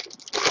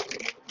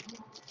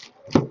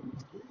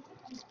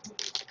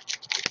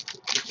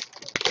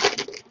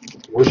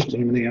 Worst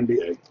team in the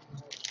NBA.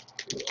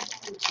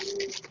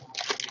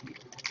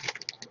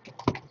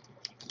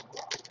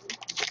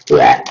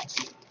 Blah.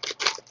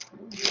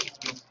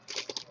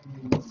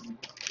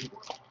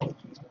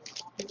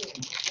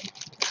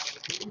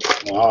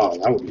 Oh,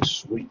 that would be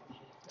sweet.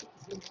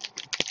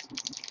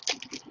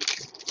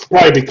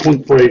 Probably be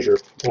Clint Frazier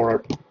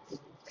or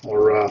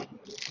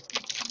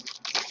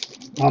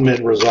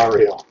Ahmed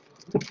Rosario.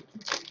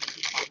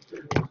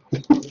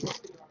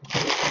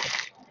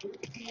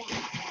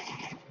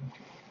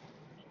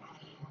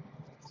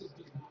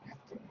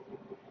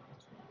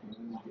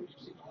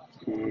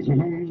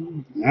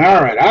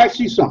 All right, I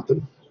see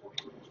something.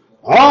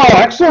 Oh,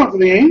 excellent for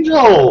the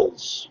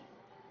Angels.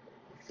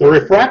 The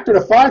refractor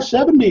to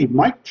 570,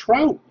 Mike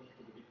Trout.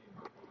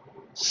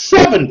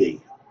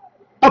 70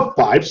 of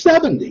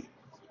 570.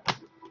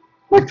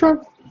 Mike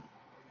Trout.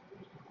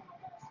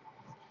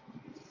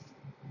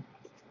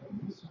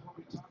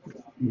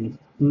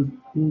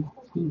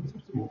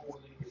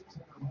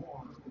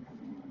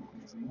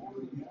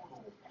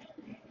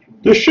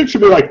 This shit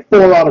should be like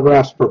 4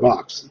 autographs per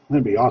box.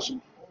 That'd be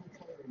awesome.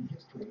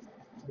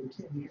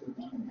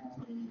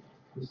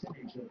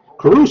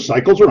 Caruso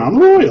cycles around the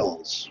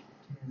Royals.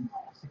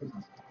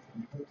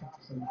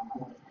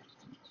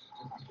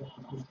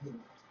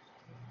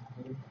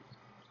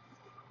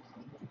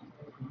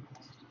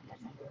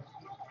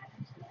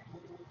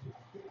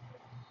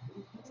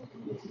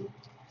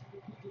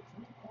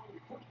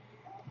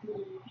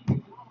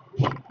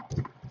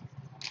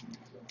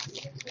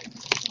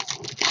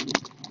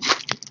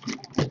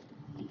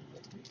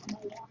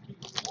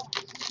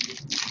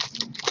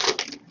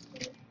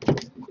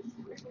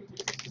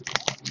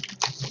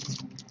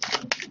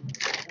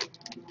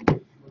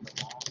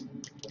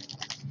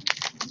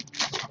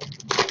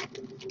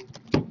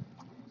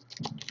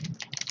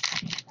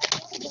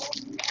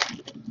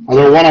 Are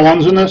there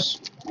one-on-ones in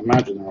this? I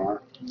imagine there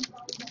are.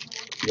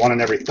 One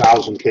in every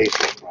 1,000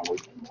 cases, probably.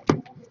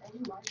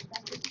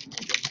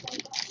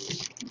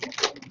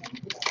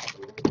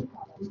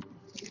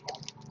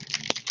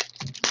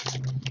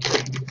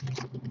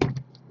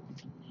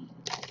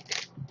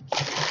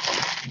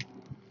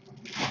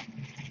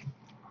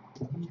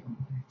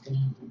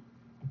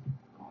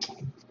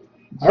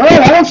 All right,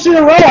 I don't see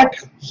a relic,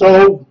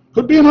 so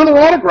could be another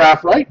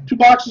autograph, right? 2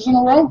 boxes in a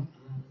row.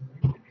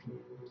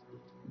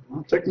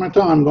 I'll take my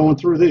time going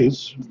through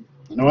these.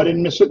 I know I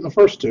didn't miss it in the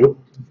first 2.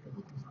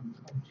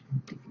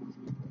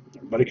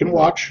 Everybody can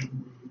watch.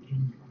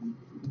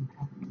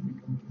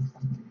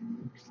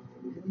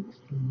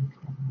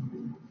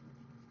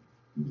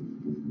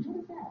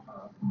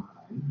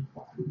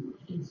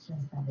 It's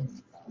just that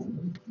it's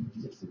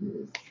Yes, it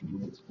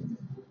is.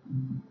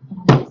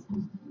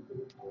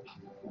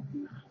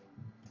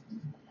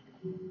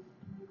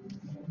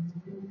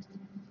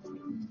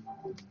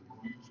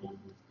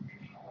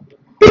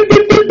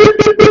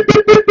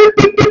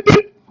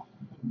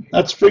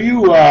 That's for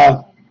you.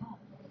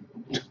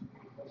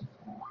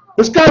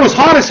 This guy was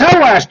hot as hell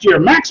last year.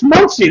 Max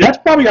Muncy. That's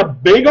probably a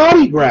big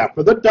autograph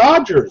for the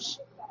Dodgers.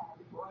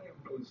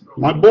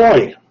 My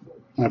boy.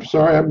 I'm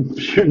sorry,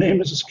 your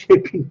name is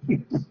escaping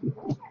me.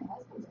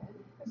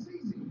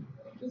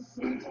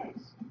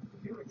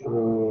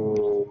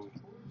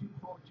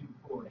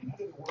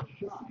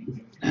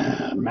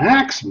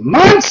 Max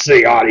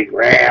Muncy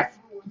autograph.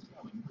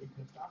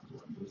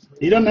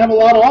 He doesn't have a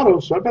lot of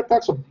autos, so I bet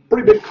that's a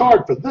pretty big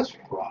card for this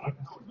product.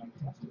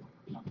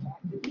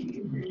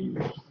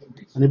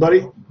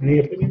 Anybody? Any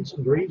opinions?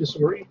 Agree?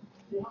 Disagree?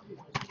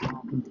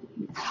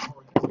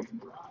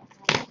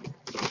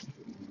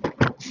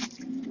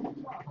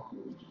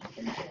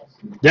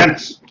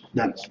 Dennis.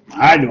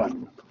 How you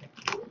doing?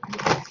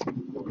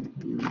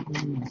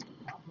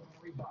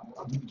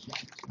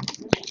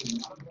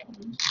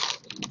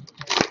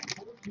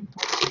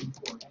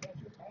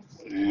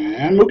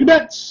 And Mookie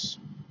Betts.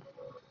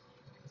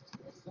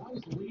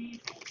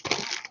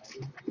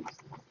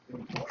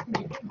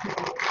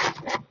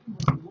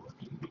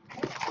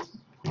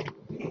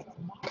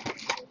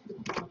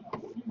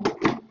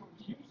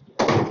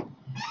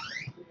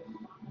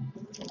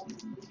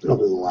 I'll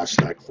do the last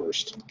stack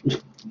first.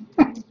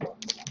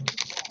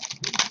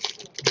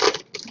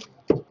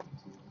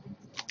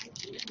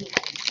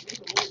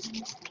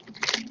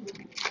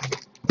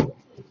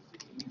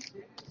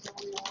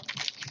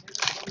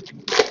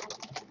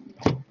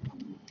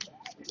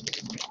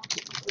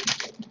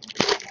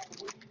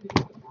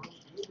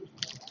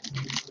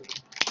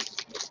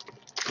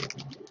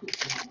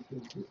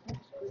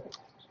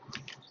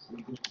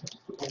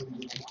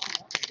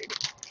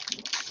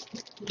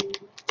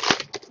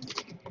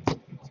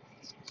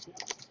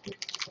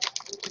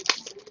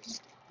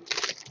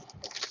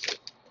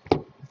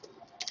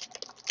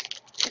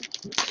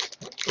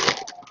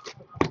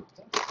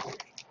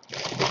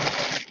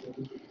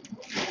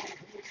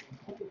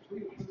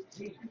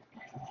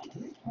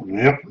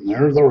 Yep,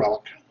 there's the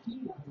relic.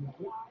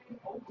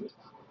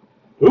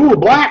 Ooh,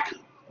 black.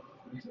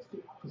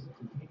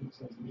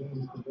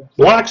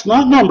 Black's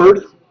not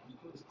numbered.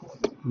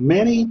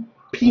 Manny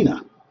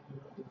Pina.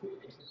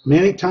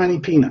 Manny Tiny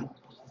Pina.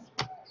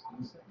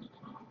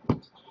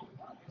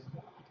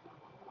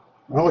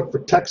 Relic for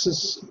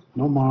Texas.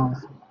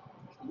 Nomar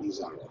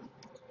Mazara.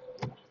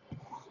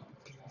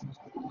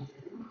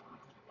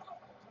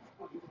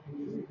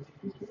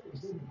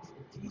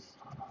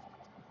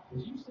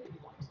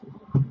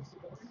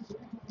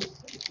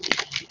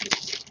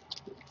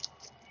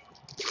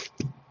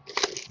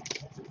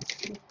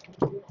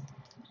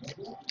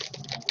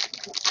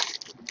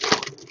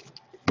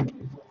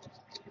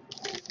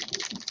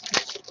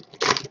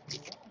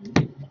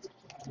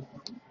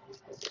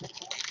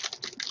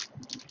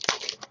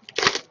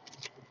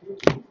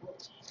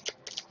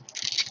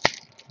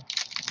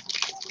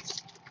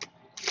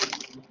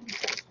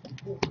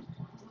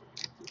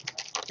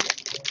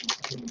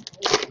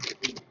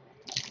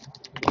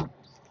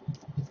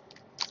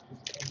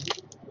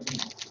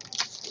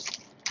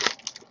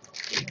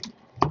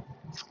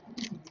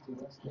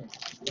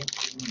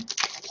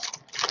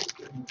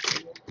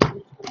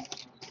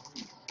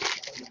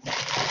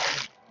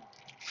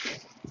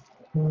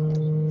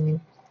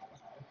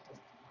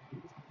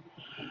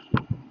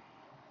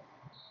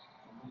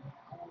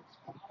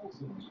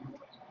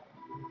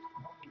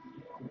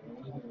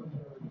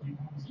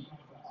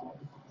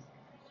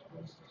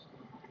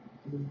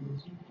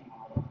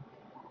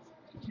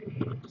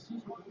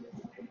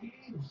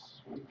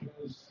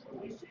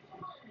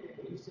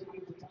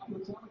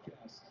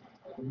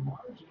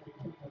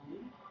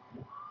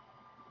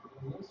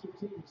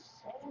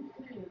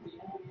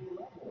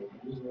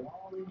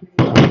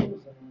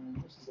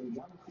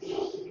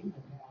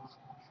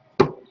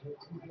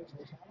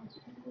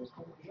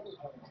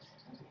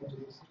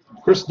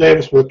 Chris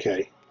Davis with a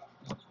K.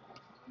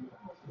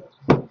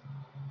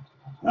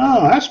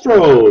 Oh,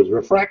 Astros,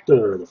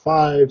 Refractor, the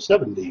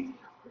 570.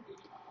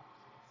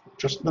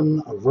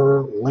 Justin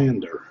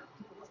Verlander.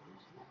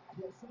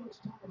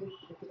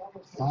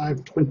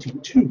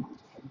 522.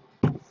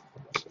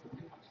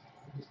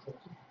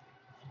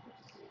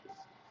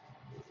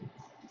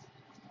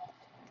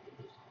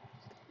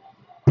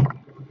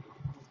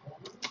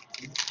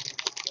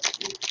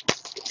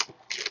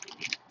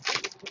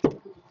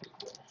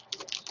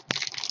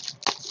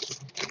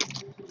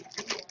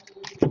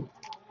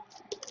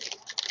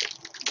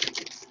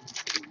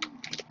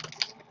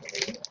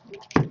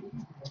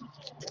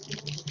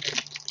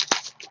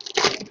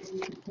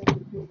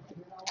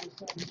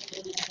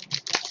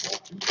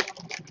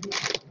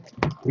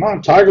 Come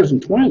on, Tigers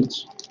and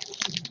Twins.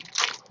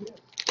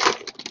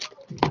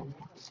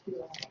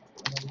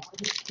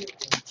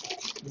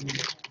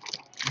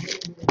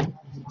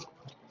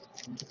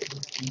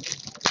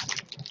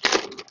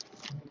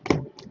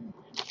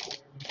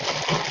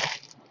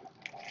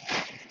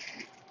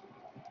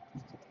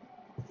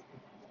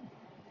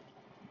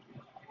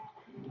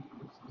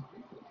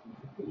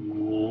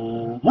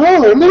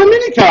 Oh, they're a little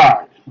mini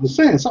card. I was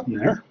saying something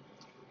there.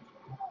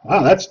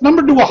 Wow, that's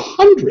numbered to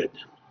 100.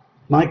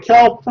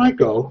 Michael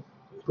Franco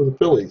for the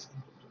Phillies.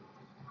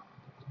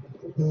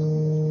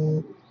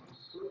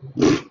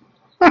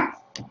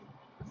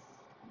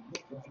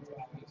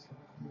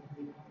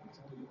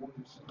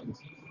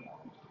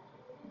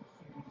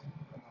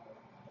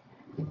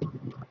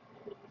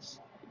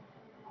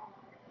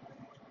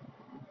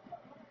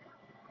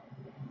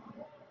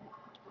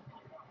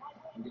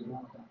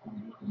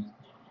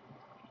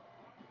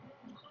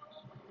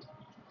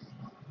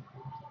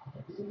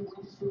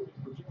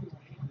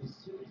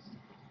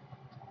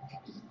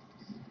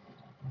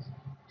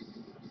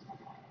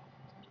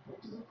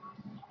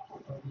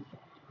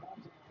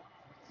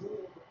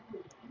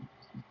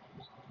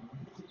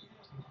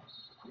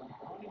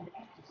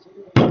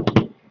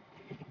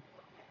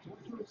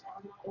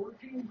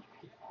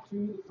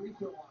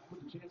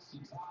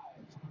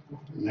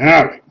 All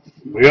right.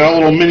 We got a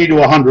little mini to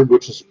 100,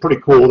 which is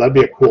pretty cool. That'd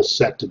be a cool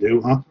set to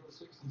do, huh?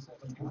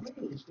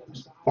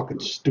 Fucking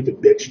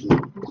stupid bitch.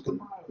 Fucking...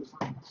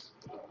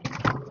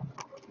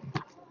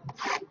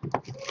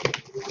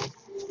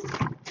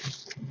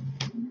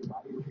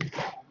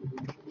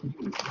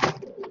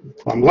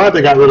 I'm glad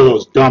they got rid of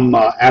those dumb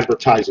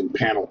advertising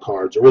panel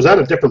cards. Or was that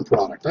a different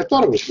product? I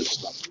thought it was this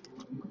stuff.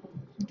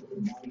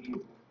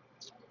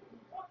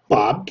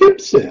 Bob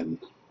Gibson.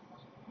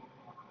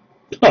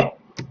 Huh.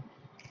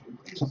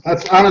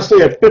 That's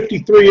honestly, at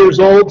 53 years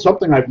old,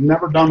 something I've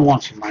never done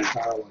once in my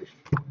entire life.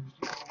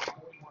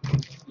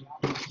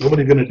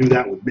 Nobody's going to do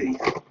that with me.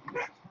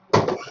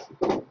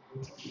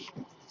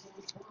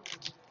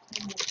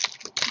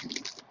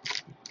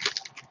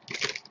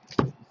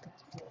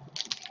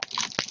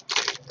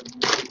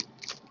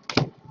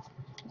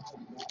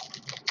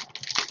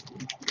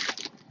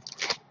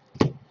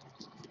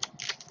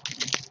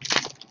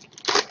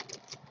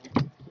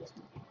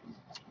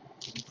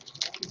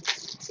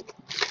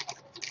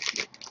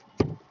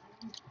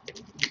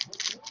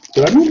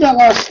 Did I move that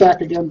last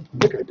stack again? I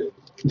think I did.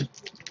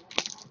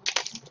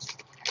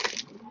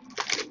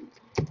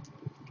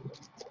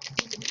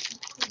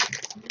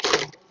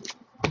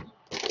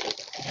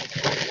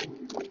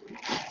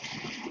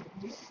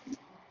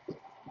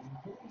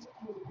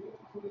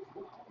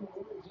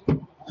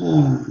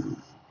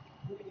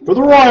 For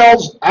the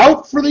Royals,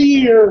 out for the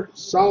year,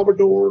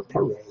 Salvador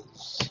Perez.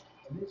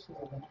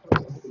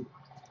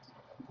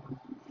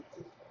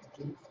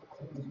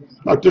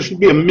 Like, there should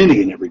be a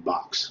mini in every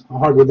box. How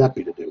hard would that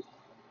be to do?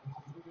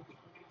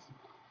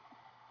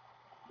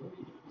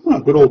 Oh,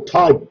 good old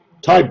Ty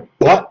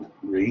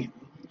Butt-Ree.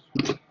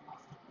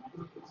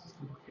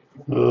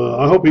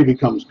 I hope he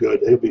becomes good.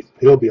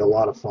 He'll be a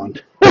lot of fun.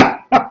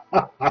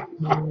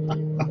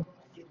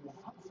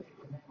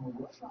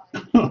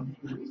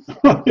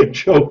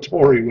 Joe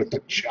Torre with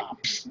the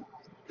chops.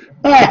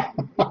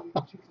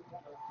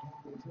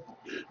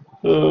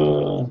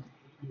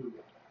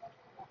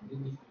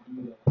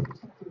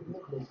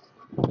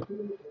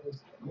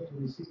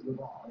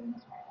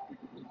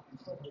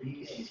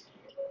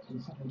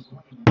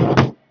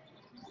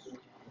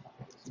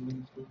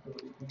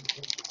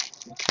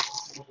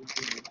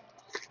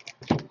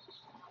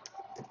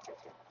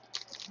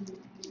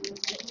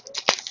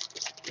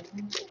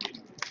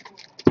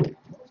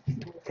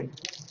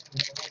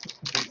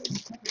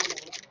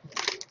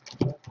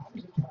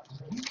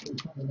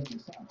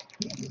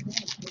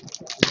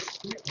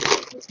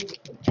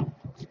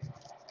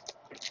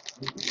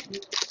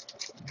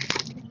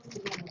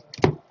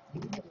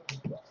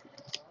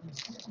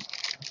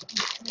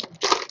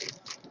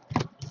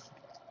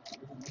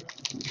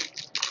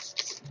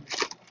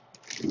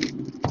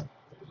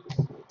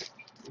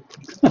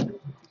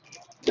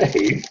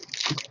 Dave.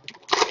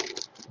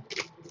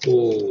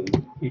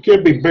 You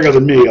can't be bigger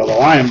than me, although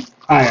I am.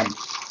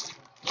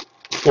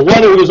 The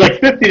weather was like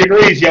 50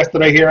 degrees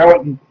yesterday here. I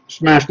went and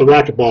smashed the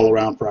racquetball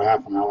around for a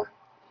half an hour.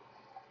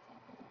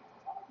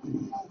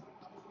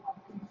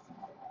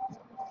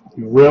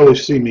 You rarely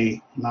see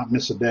me not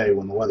miss a day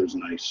when the weather's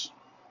nice.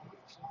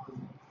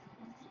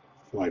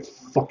 So I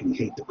fucking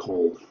hate the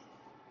cold.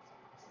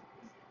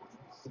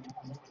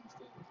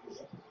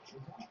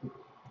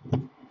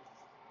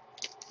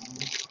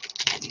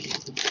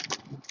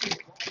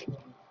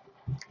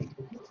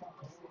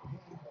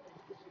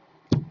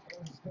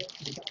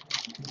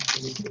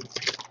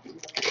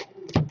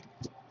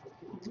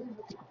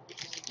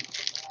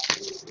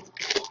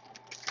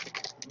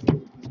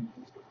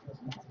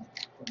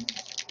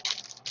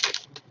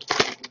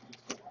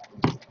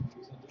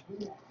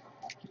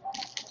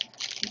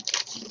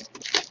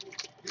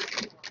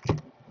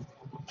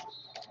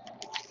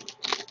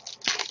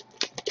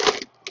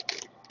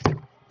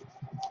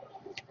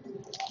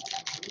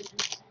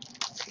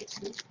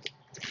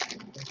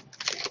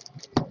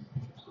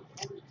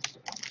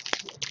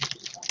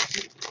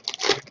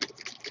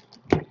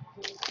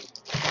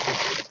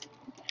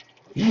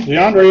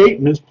 DeAndre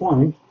Ayton is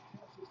playing.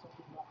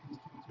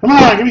 Come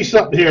on, give me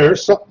something here.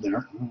 There's something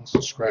there. Oh, it's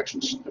a scratch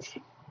and sniff.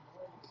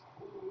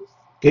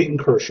 Gayton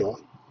Kershaw.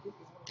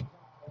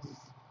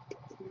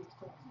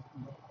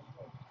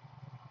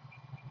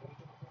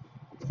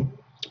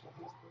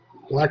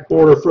 Black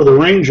border for the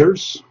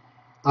Rangers.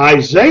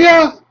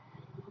 Isaiah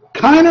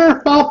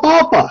Kiner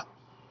Falfalfa.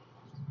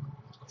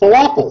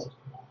 Falafel.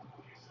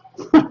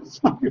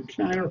 It's not your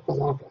Kiner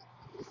Falafel.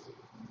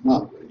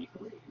 Not really.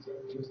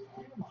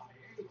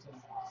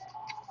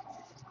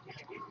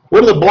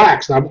 What are the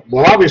blacks? Now,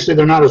 well, obviously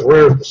they're not as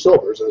rare as the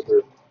silvers, as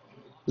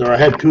they're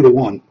ahead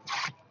 2-1.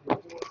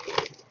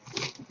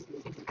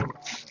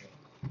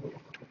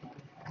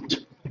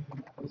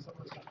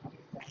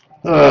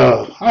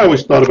 I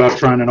always thought about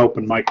trying an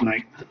open mic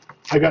night.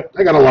 I got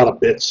a lot of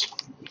bits.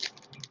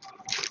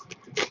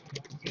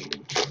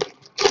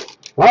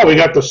 Wow, we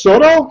got the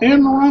Soto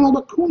and the Ronald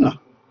Acuna.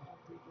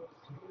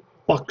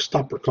 Buck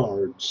stopper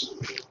cards.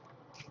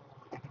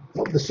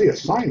 Love to see a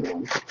signed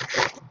one.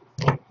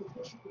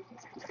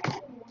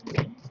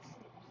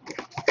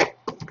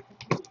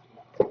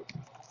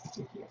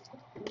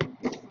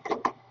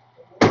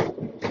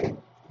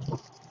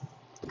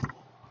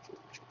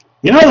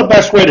 You know, the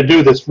best way to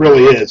do this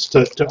really is to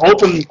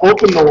open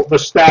the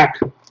stack,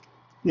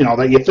 you know,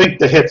 that you think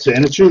the hit's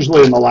in. It's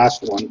usually in the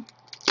last one.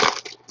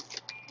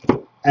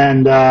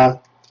 And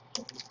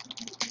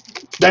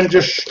then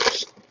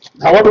just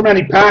however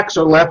many packs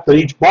are left in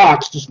each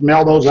box, just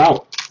mail those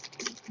out.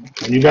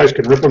 And you guys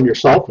can rip them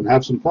yourself and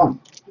have some fun.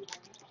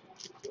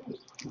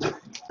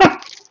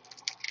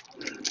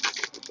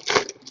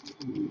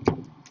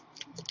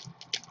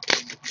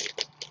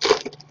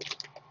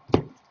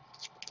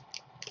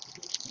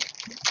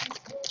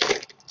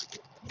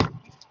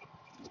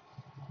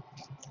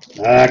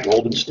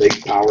 Golden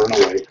State powering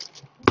away.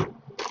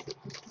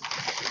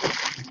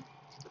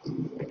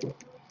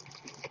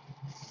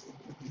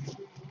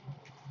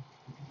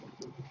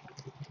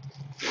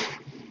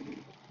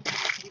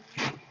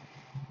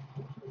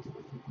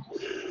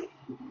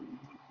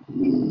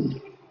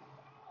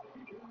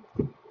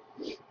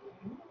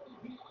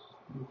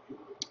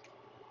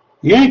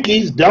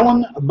 Yankees,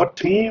 Dylan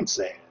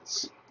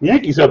Betances. The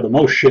Yankees have the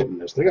most shit in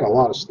this. They got a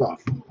lot of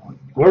stuff.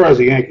 Whereas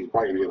the Yankees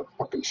probably going to get a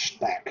fucking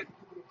stack.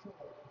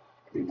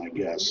 Be my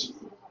guess.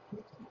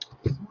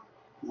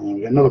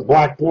 We got another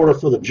black border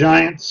for the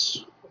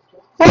Giants.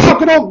 Oh,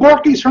 look at old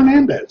Gorkys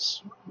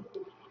Hernandez.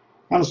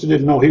 Honestly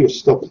didn't know he was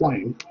still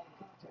playing.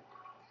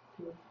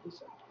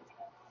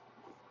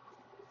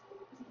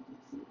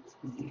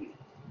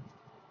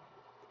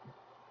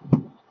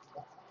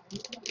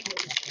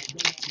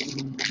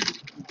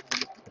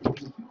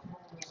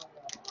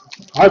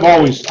 I'm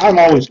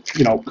always,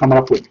 you know, coming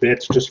up with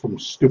bits just from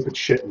stupid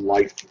shit in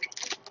life.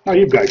 Now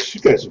you guys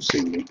have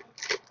seen me.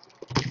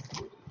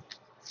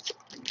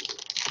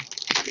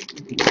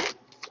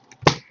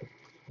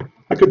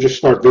 I could just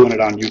start doing it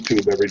on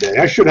YouTube every day.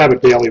 I should have a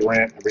daily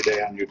rant every day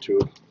on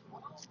YouTube.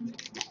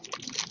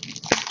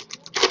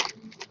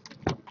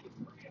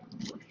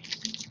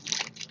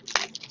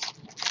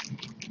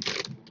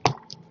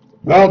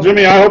 Well,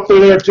 Jimmy, I hope they're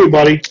there too,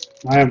 buddy.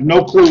 I have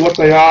no clue what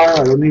they are.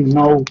 I don't even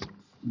know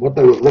what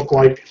they would look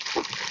like.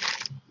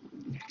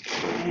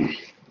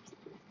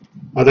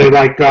 Are they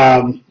like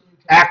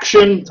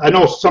action? I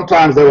know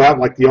sometimes they'll have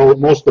like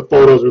most of the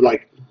photos are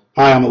like,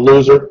 hi, I'm a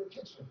loser.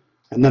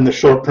 And then the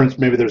short prints,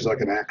 maybe there's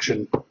like an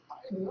action.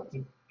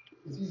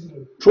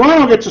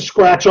 Toronto gets a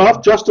scratch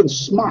off. Justin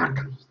Smock.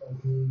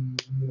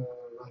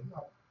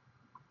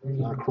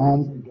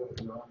 Chrome.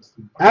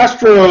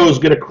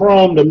 Astros get a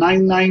chrome to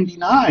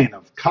 999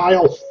 of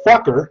Kyle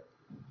Fucker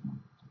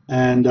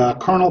and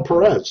Colonel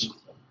Perez.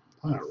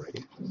 All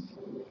righty.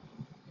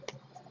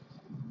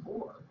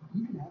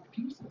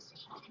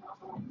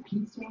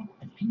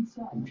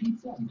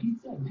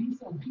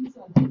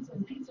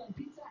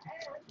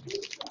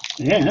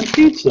 And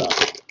pizza.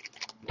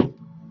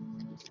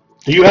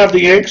 Do you have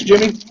the Yanks,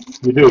 Jimmy?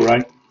 You do,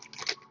 right?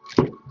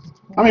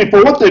 I mean,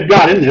 for what they've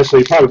got in this,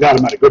 they probably got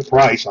them at a good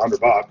price,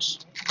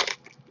 $100.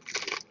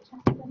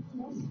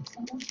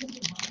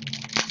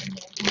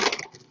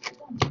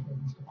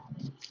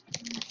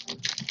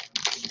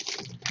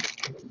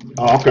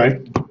 Oh,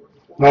 okay.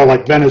 Oh,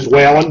 like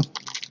Venezuelan.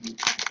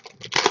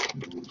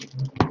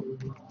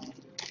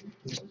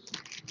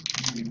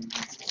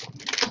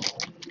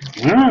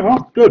 All right,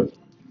 well, good.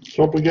 Let's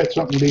hope we get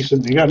something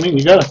decent. You got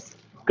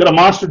a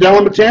Monster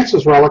Dylan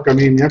Betances relic. I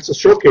mean, that's a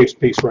showcase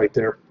piece right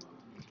there.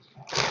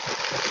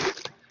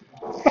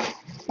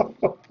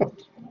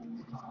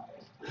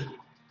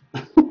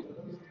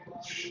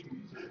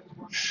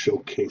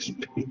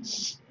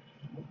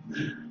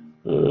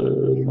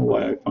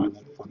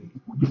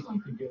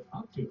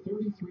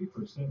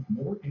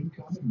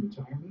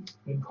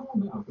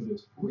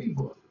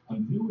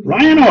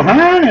 Ryan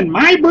O'Hearn and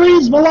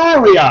Maybreeze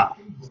Valaria.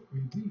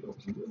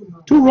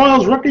 2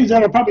 Royals rookies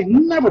that'll probably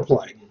never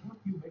play.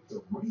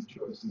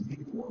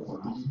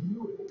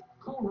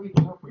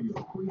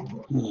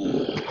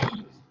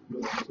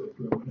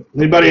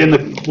 Anybody in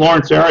the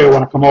Lawrence area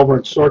want to come over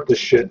and sort this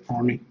shit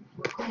for me?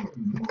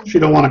 She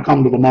don't want to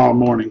come to tomorrow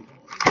morning.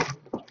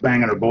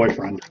 Banging her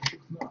boyfriend.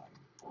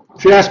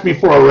 She asked me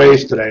for a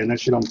raise today, and then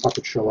she don't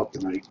fucking show up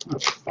tonight.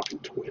 That's a fucking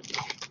twit.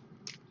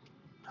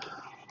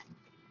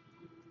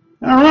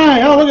 All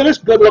right. Oh, look at this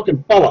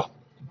good-looking fella.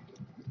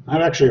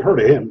 I've actually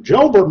heard of him.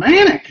 Joe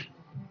Bermanic.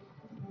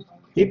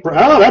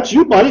 Oh, that's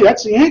you, buddy.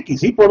 That's the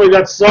Yankees. He probably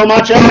got so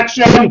much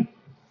action.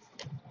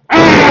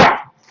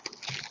 Ah!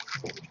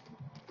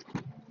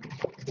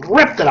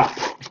 Ripped it up.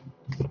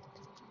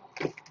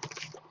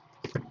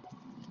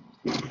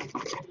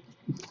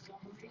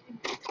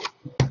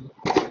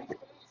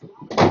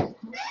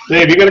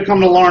 Dave, you got to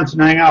come to Lawrence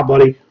and hang out,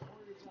 buddy.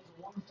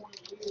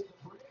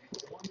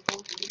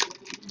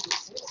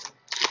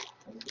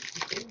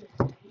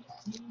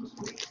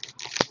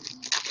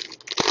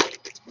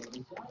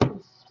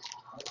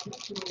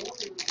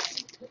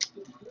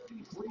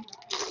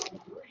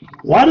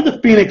 Why do the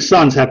Phoenix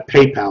Suns have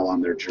PayPal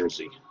on their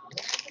jersey?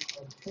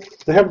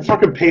 They have a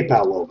fucking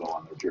PayPal logo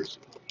on their jersey.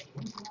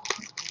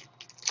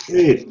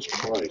 Jesus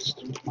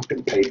Christ.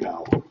 Fucking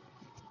PayPal.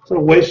 Instead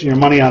of wasting your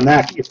money on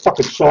that, get your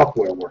fucking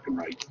software working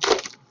right.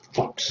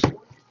 Fucks.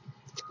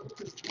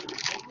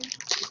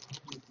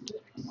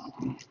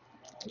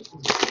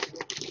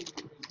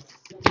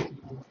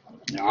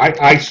 Now,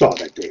 I saw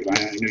that, Dave.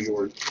 I knew you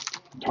were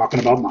talking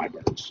about my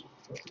birds.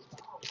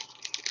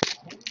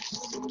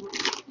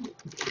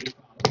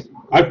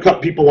 I've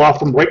cut people off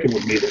from breaking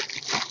with me that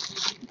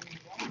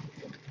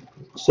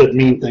said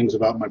mean things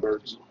about my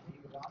birds.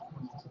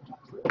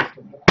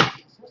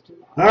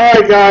 All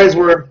right, guys,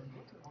 we're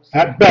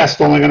at best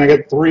only going to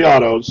get 3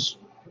 autos.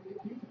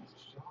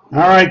 All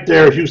right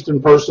there,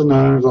 Houston person.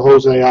 There's a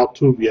Jose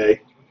Altuve.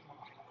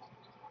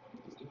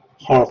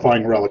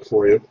 Horrifying relic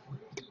for you.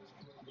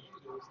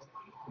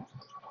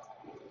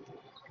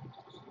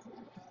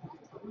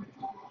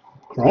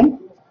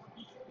 Chrome?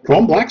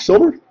 Chrome, black,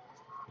 silver?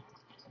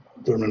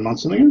 Thurman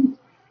Munson again?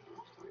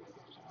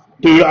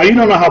 Dude, you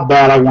don't know how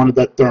bad I wanted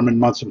that Thurman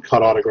Munson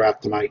cut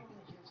autograph tonight.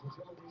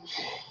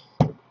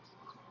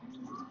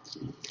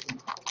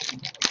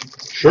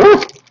 Sure.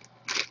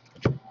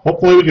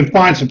 Hopefully we can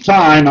find some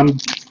time. I'm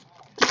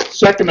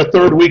second to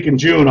third week in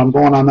June. I'm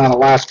going on that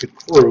Alaska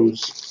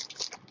cruise.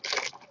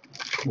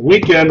 The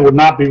weekend would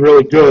not be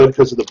really good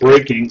because of the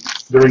braking.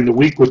 During the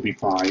week would be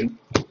fine.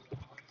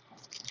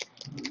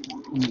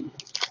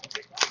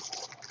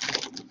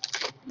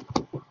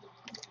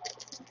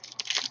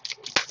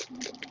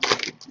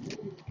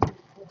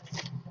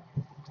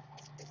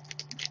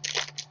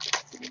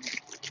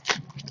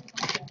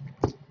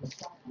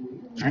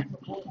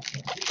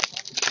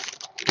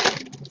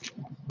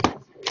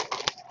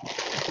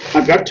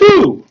 I've got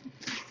 2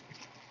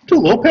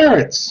 little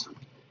parrots.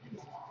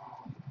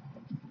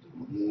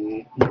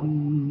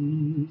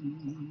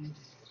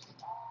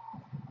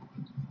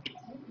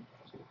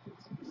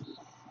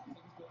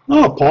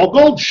 Oh, Paul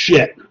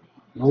Goldshit.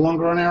 No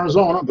longer in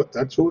Arizona, but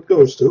that's who it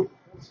goes to.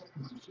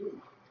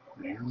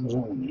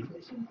 Arizona.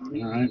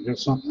 All right, got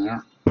something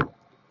there.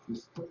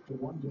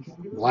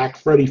 Black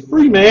Freddie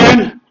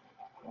Freeman.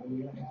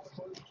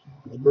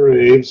 The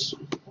Braves.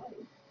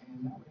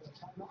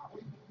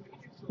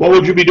 What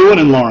would you be doing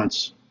in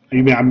Lawrence? I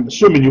mean, I'm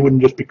assuming you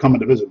wouldn't just be coming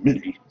to visit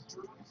Minnie.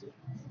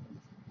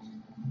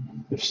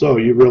 If so,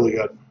 you really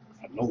got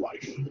no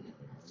life.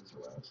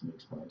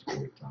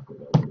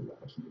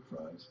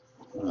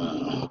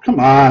 Come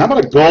on, how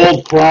about a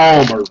gold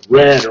chrome or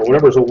red or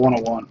whatever's a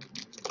 101?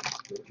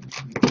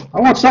 I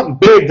want something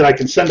big that I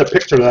can send a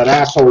picture to that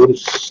asshole who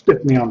just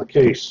stiffed me on the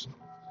case.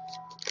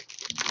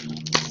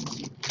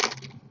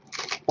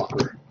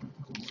 Fucker.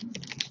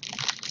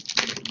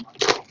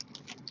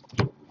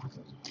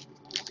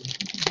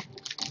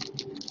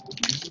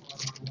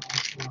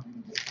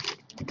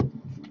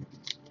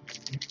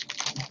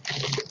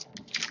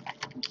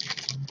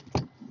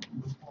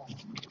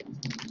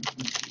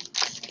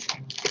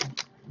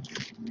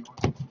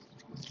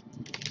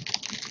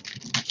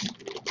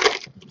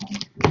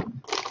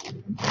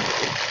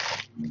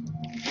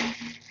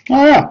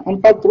 Oh yeah, I'm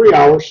about 3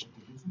 hours.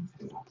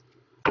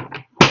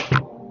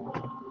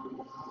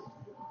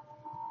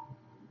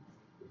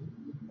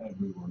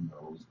 Everyone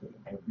knows that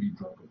every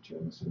drop of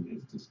Jameson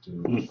is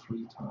distilled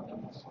 3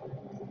 times.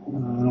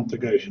 I don't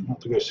think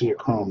I see a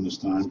chrome this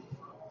time.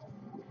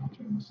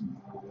 Jameson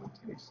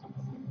tastes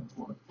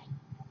what?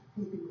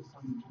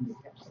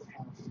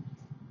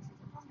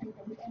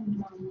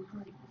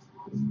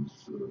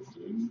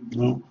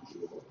 No.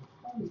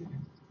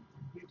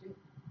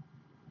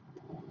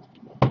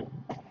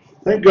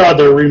 Thank God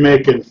they're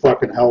remaking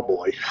fucking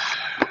Hellboy.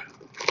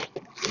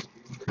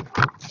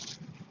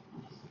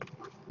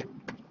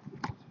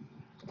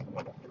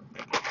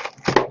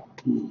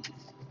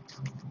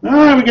 All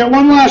right, we got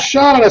one last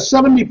shot at a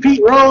 70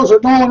 Pete Rose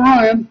or Nolan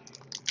Ryan.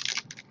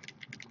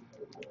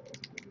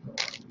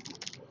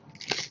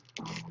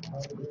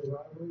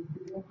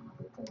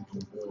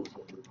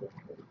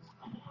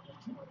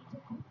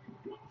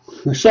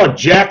 I saw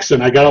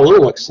Jackson. I got a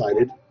little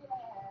excited.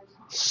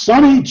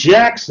 Sonny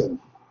Jackson.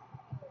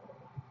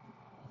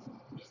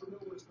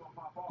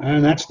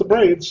 And that's the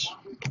Braves.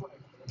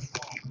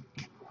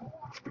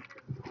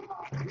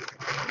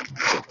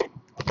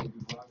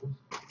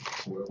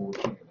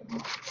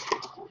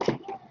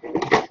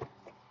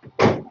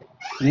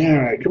 All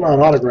right, come on,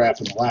 autograph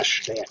in the last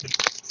stack.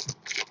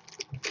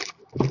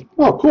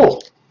 Oh,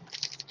 cool.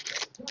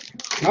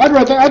 I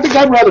think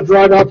I'd rather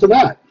drive out to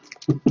that.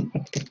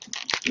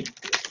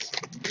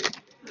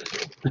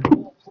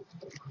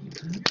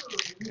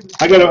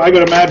 I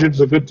gotta imagine it's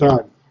a good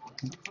time.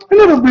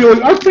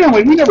 Our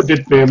family, we never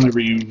did family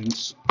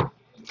reunions.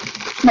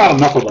 Not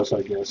enough of us,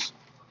 I guess.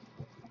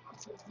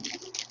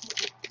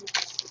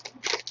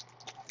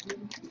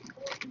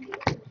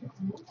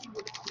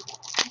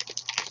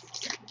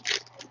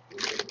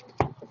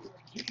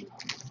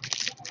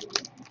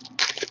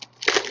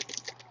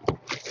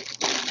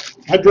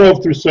 I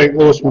drove through St.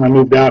 Louis when I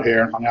moved out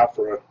here and hung out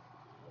for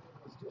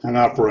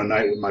a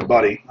night with my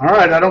buddy. All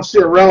right, I don't see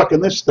a relic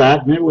in this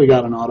stack. Maybe we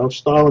got an auto.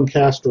 Stalin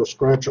Castro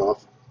scratch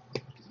off.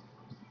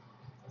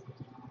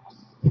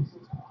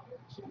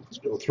 Let's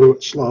go through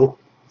it slow.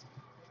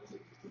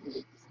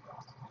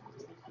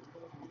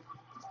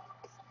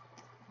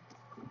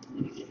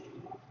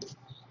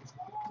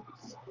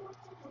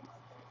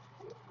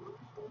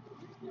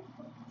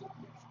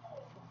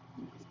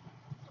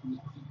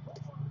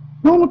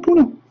 No,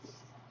 Lacuna.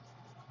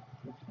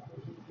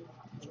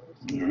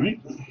 All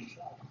right.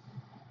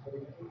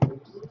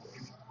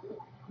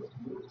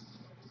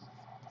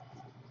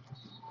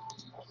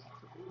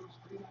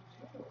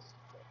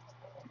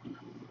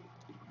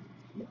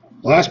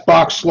 Last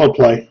box, slow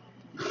play.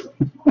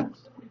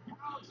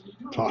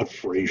 Todd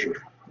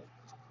Frazier.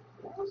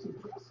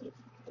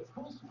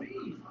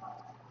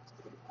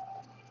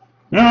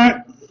 All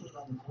right.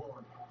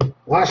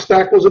 Last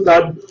stack was a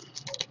dud.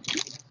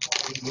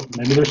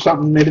 Maybe there's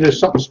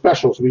something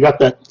special. So we got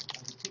that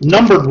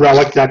numbered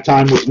relic that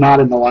time was not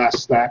in the last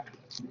stack.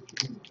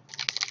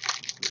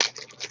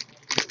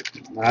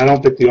 I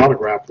don't think the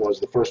autograph was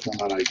the first one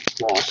that I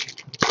lost.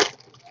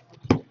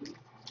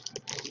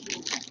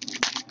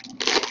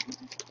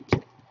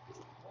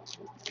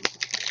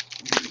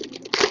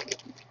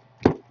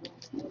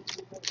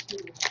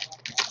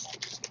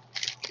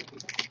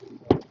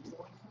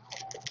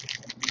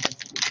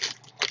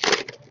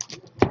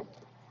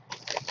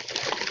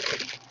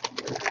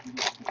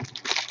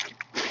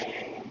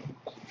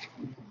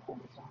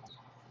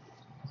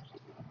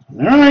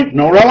 All right,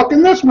 no relic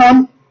in this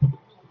one.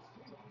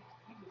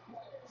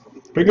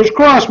 Fingers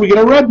crossed we get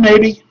a red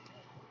maybe.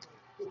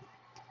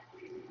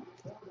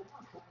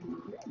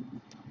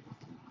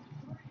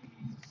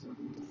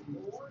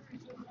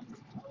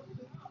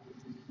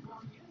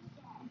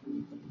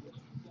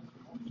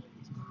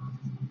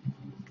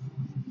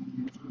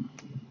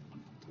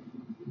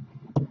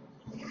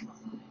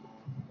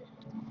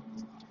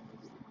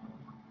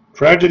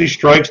 Tragedy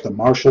strikes the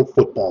Marshall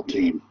football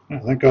team. Oh,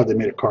 thank God they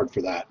made a card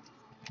for that.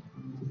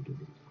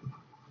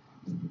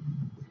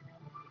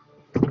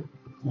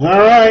 All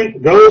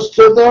right, goes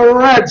to the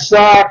Red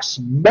Sox,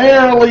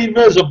 barely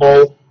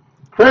visible.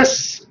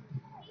 Chris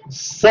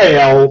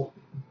Sale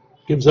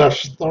gives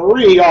us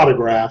 3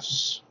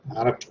 autographs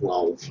out of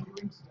 12.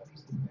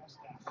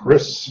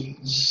 Chris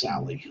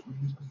Sally.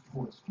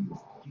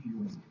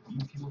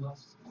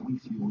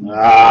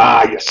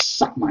 Ah, you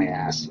suck my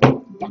ass,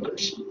 you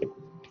fuckers.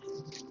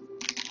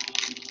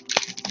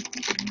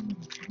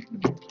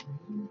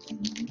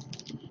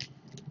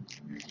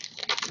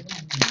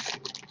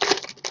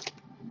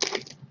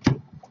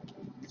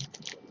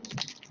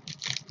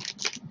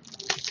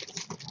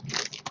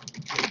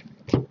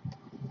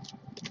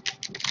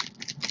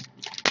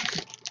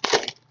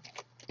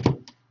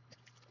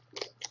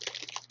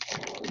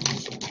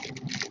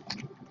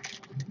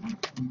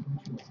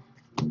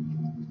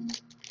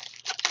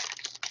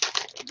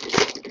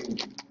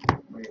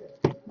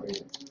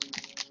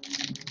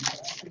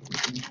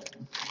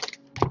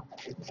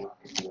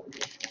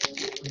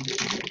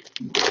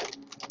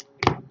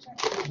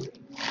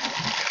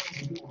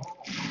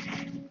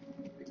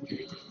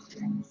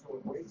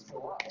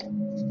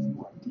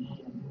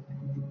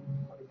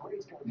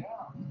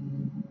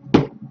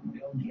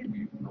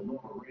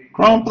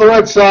 Chrome for the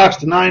Red Sox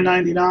to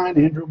 $9.99.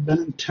 Andrew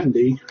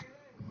Benintendi.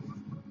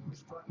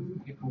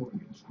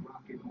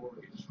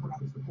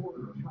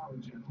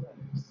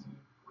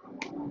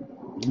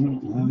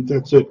 I think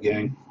that's it,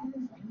 gang.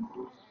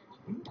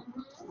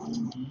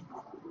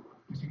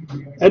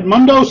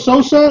 Edmundo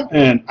Sosa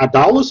and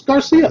Adolis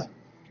Garcia.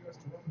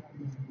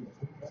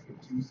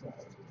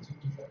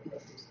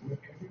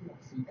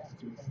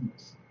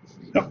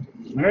 Yep,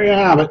 there you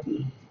have it.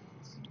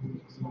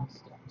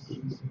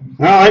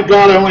 Well, thank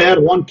God I only had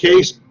one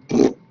case.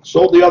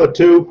 Sold the other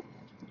 2.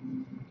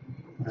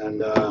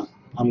 And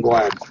I'm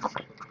glad.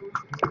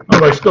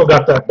 Oh, I still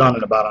got that done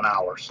in about an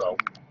hour, so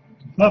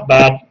not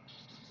bad.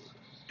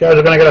 You guys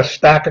are going to get a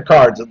stack of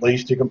cards at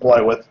least you can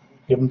play with.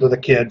 give them to the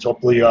kids.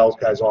 Hopefully you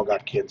guys all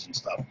got kids and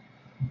stuff.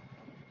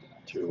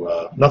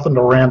 Nothing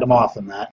to random off in that.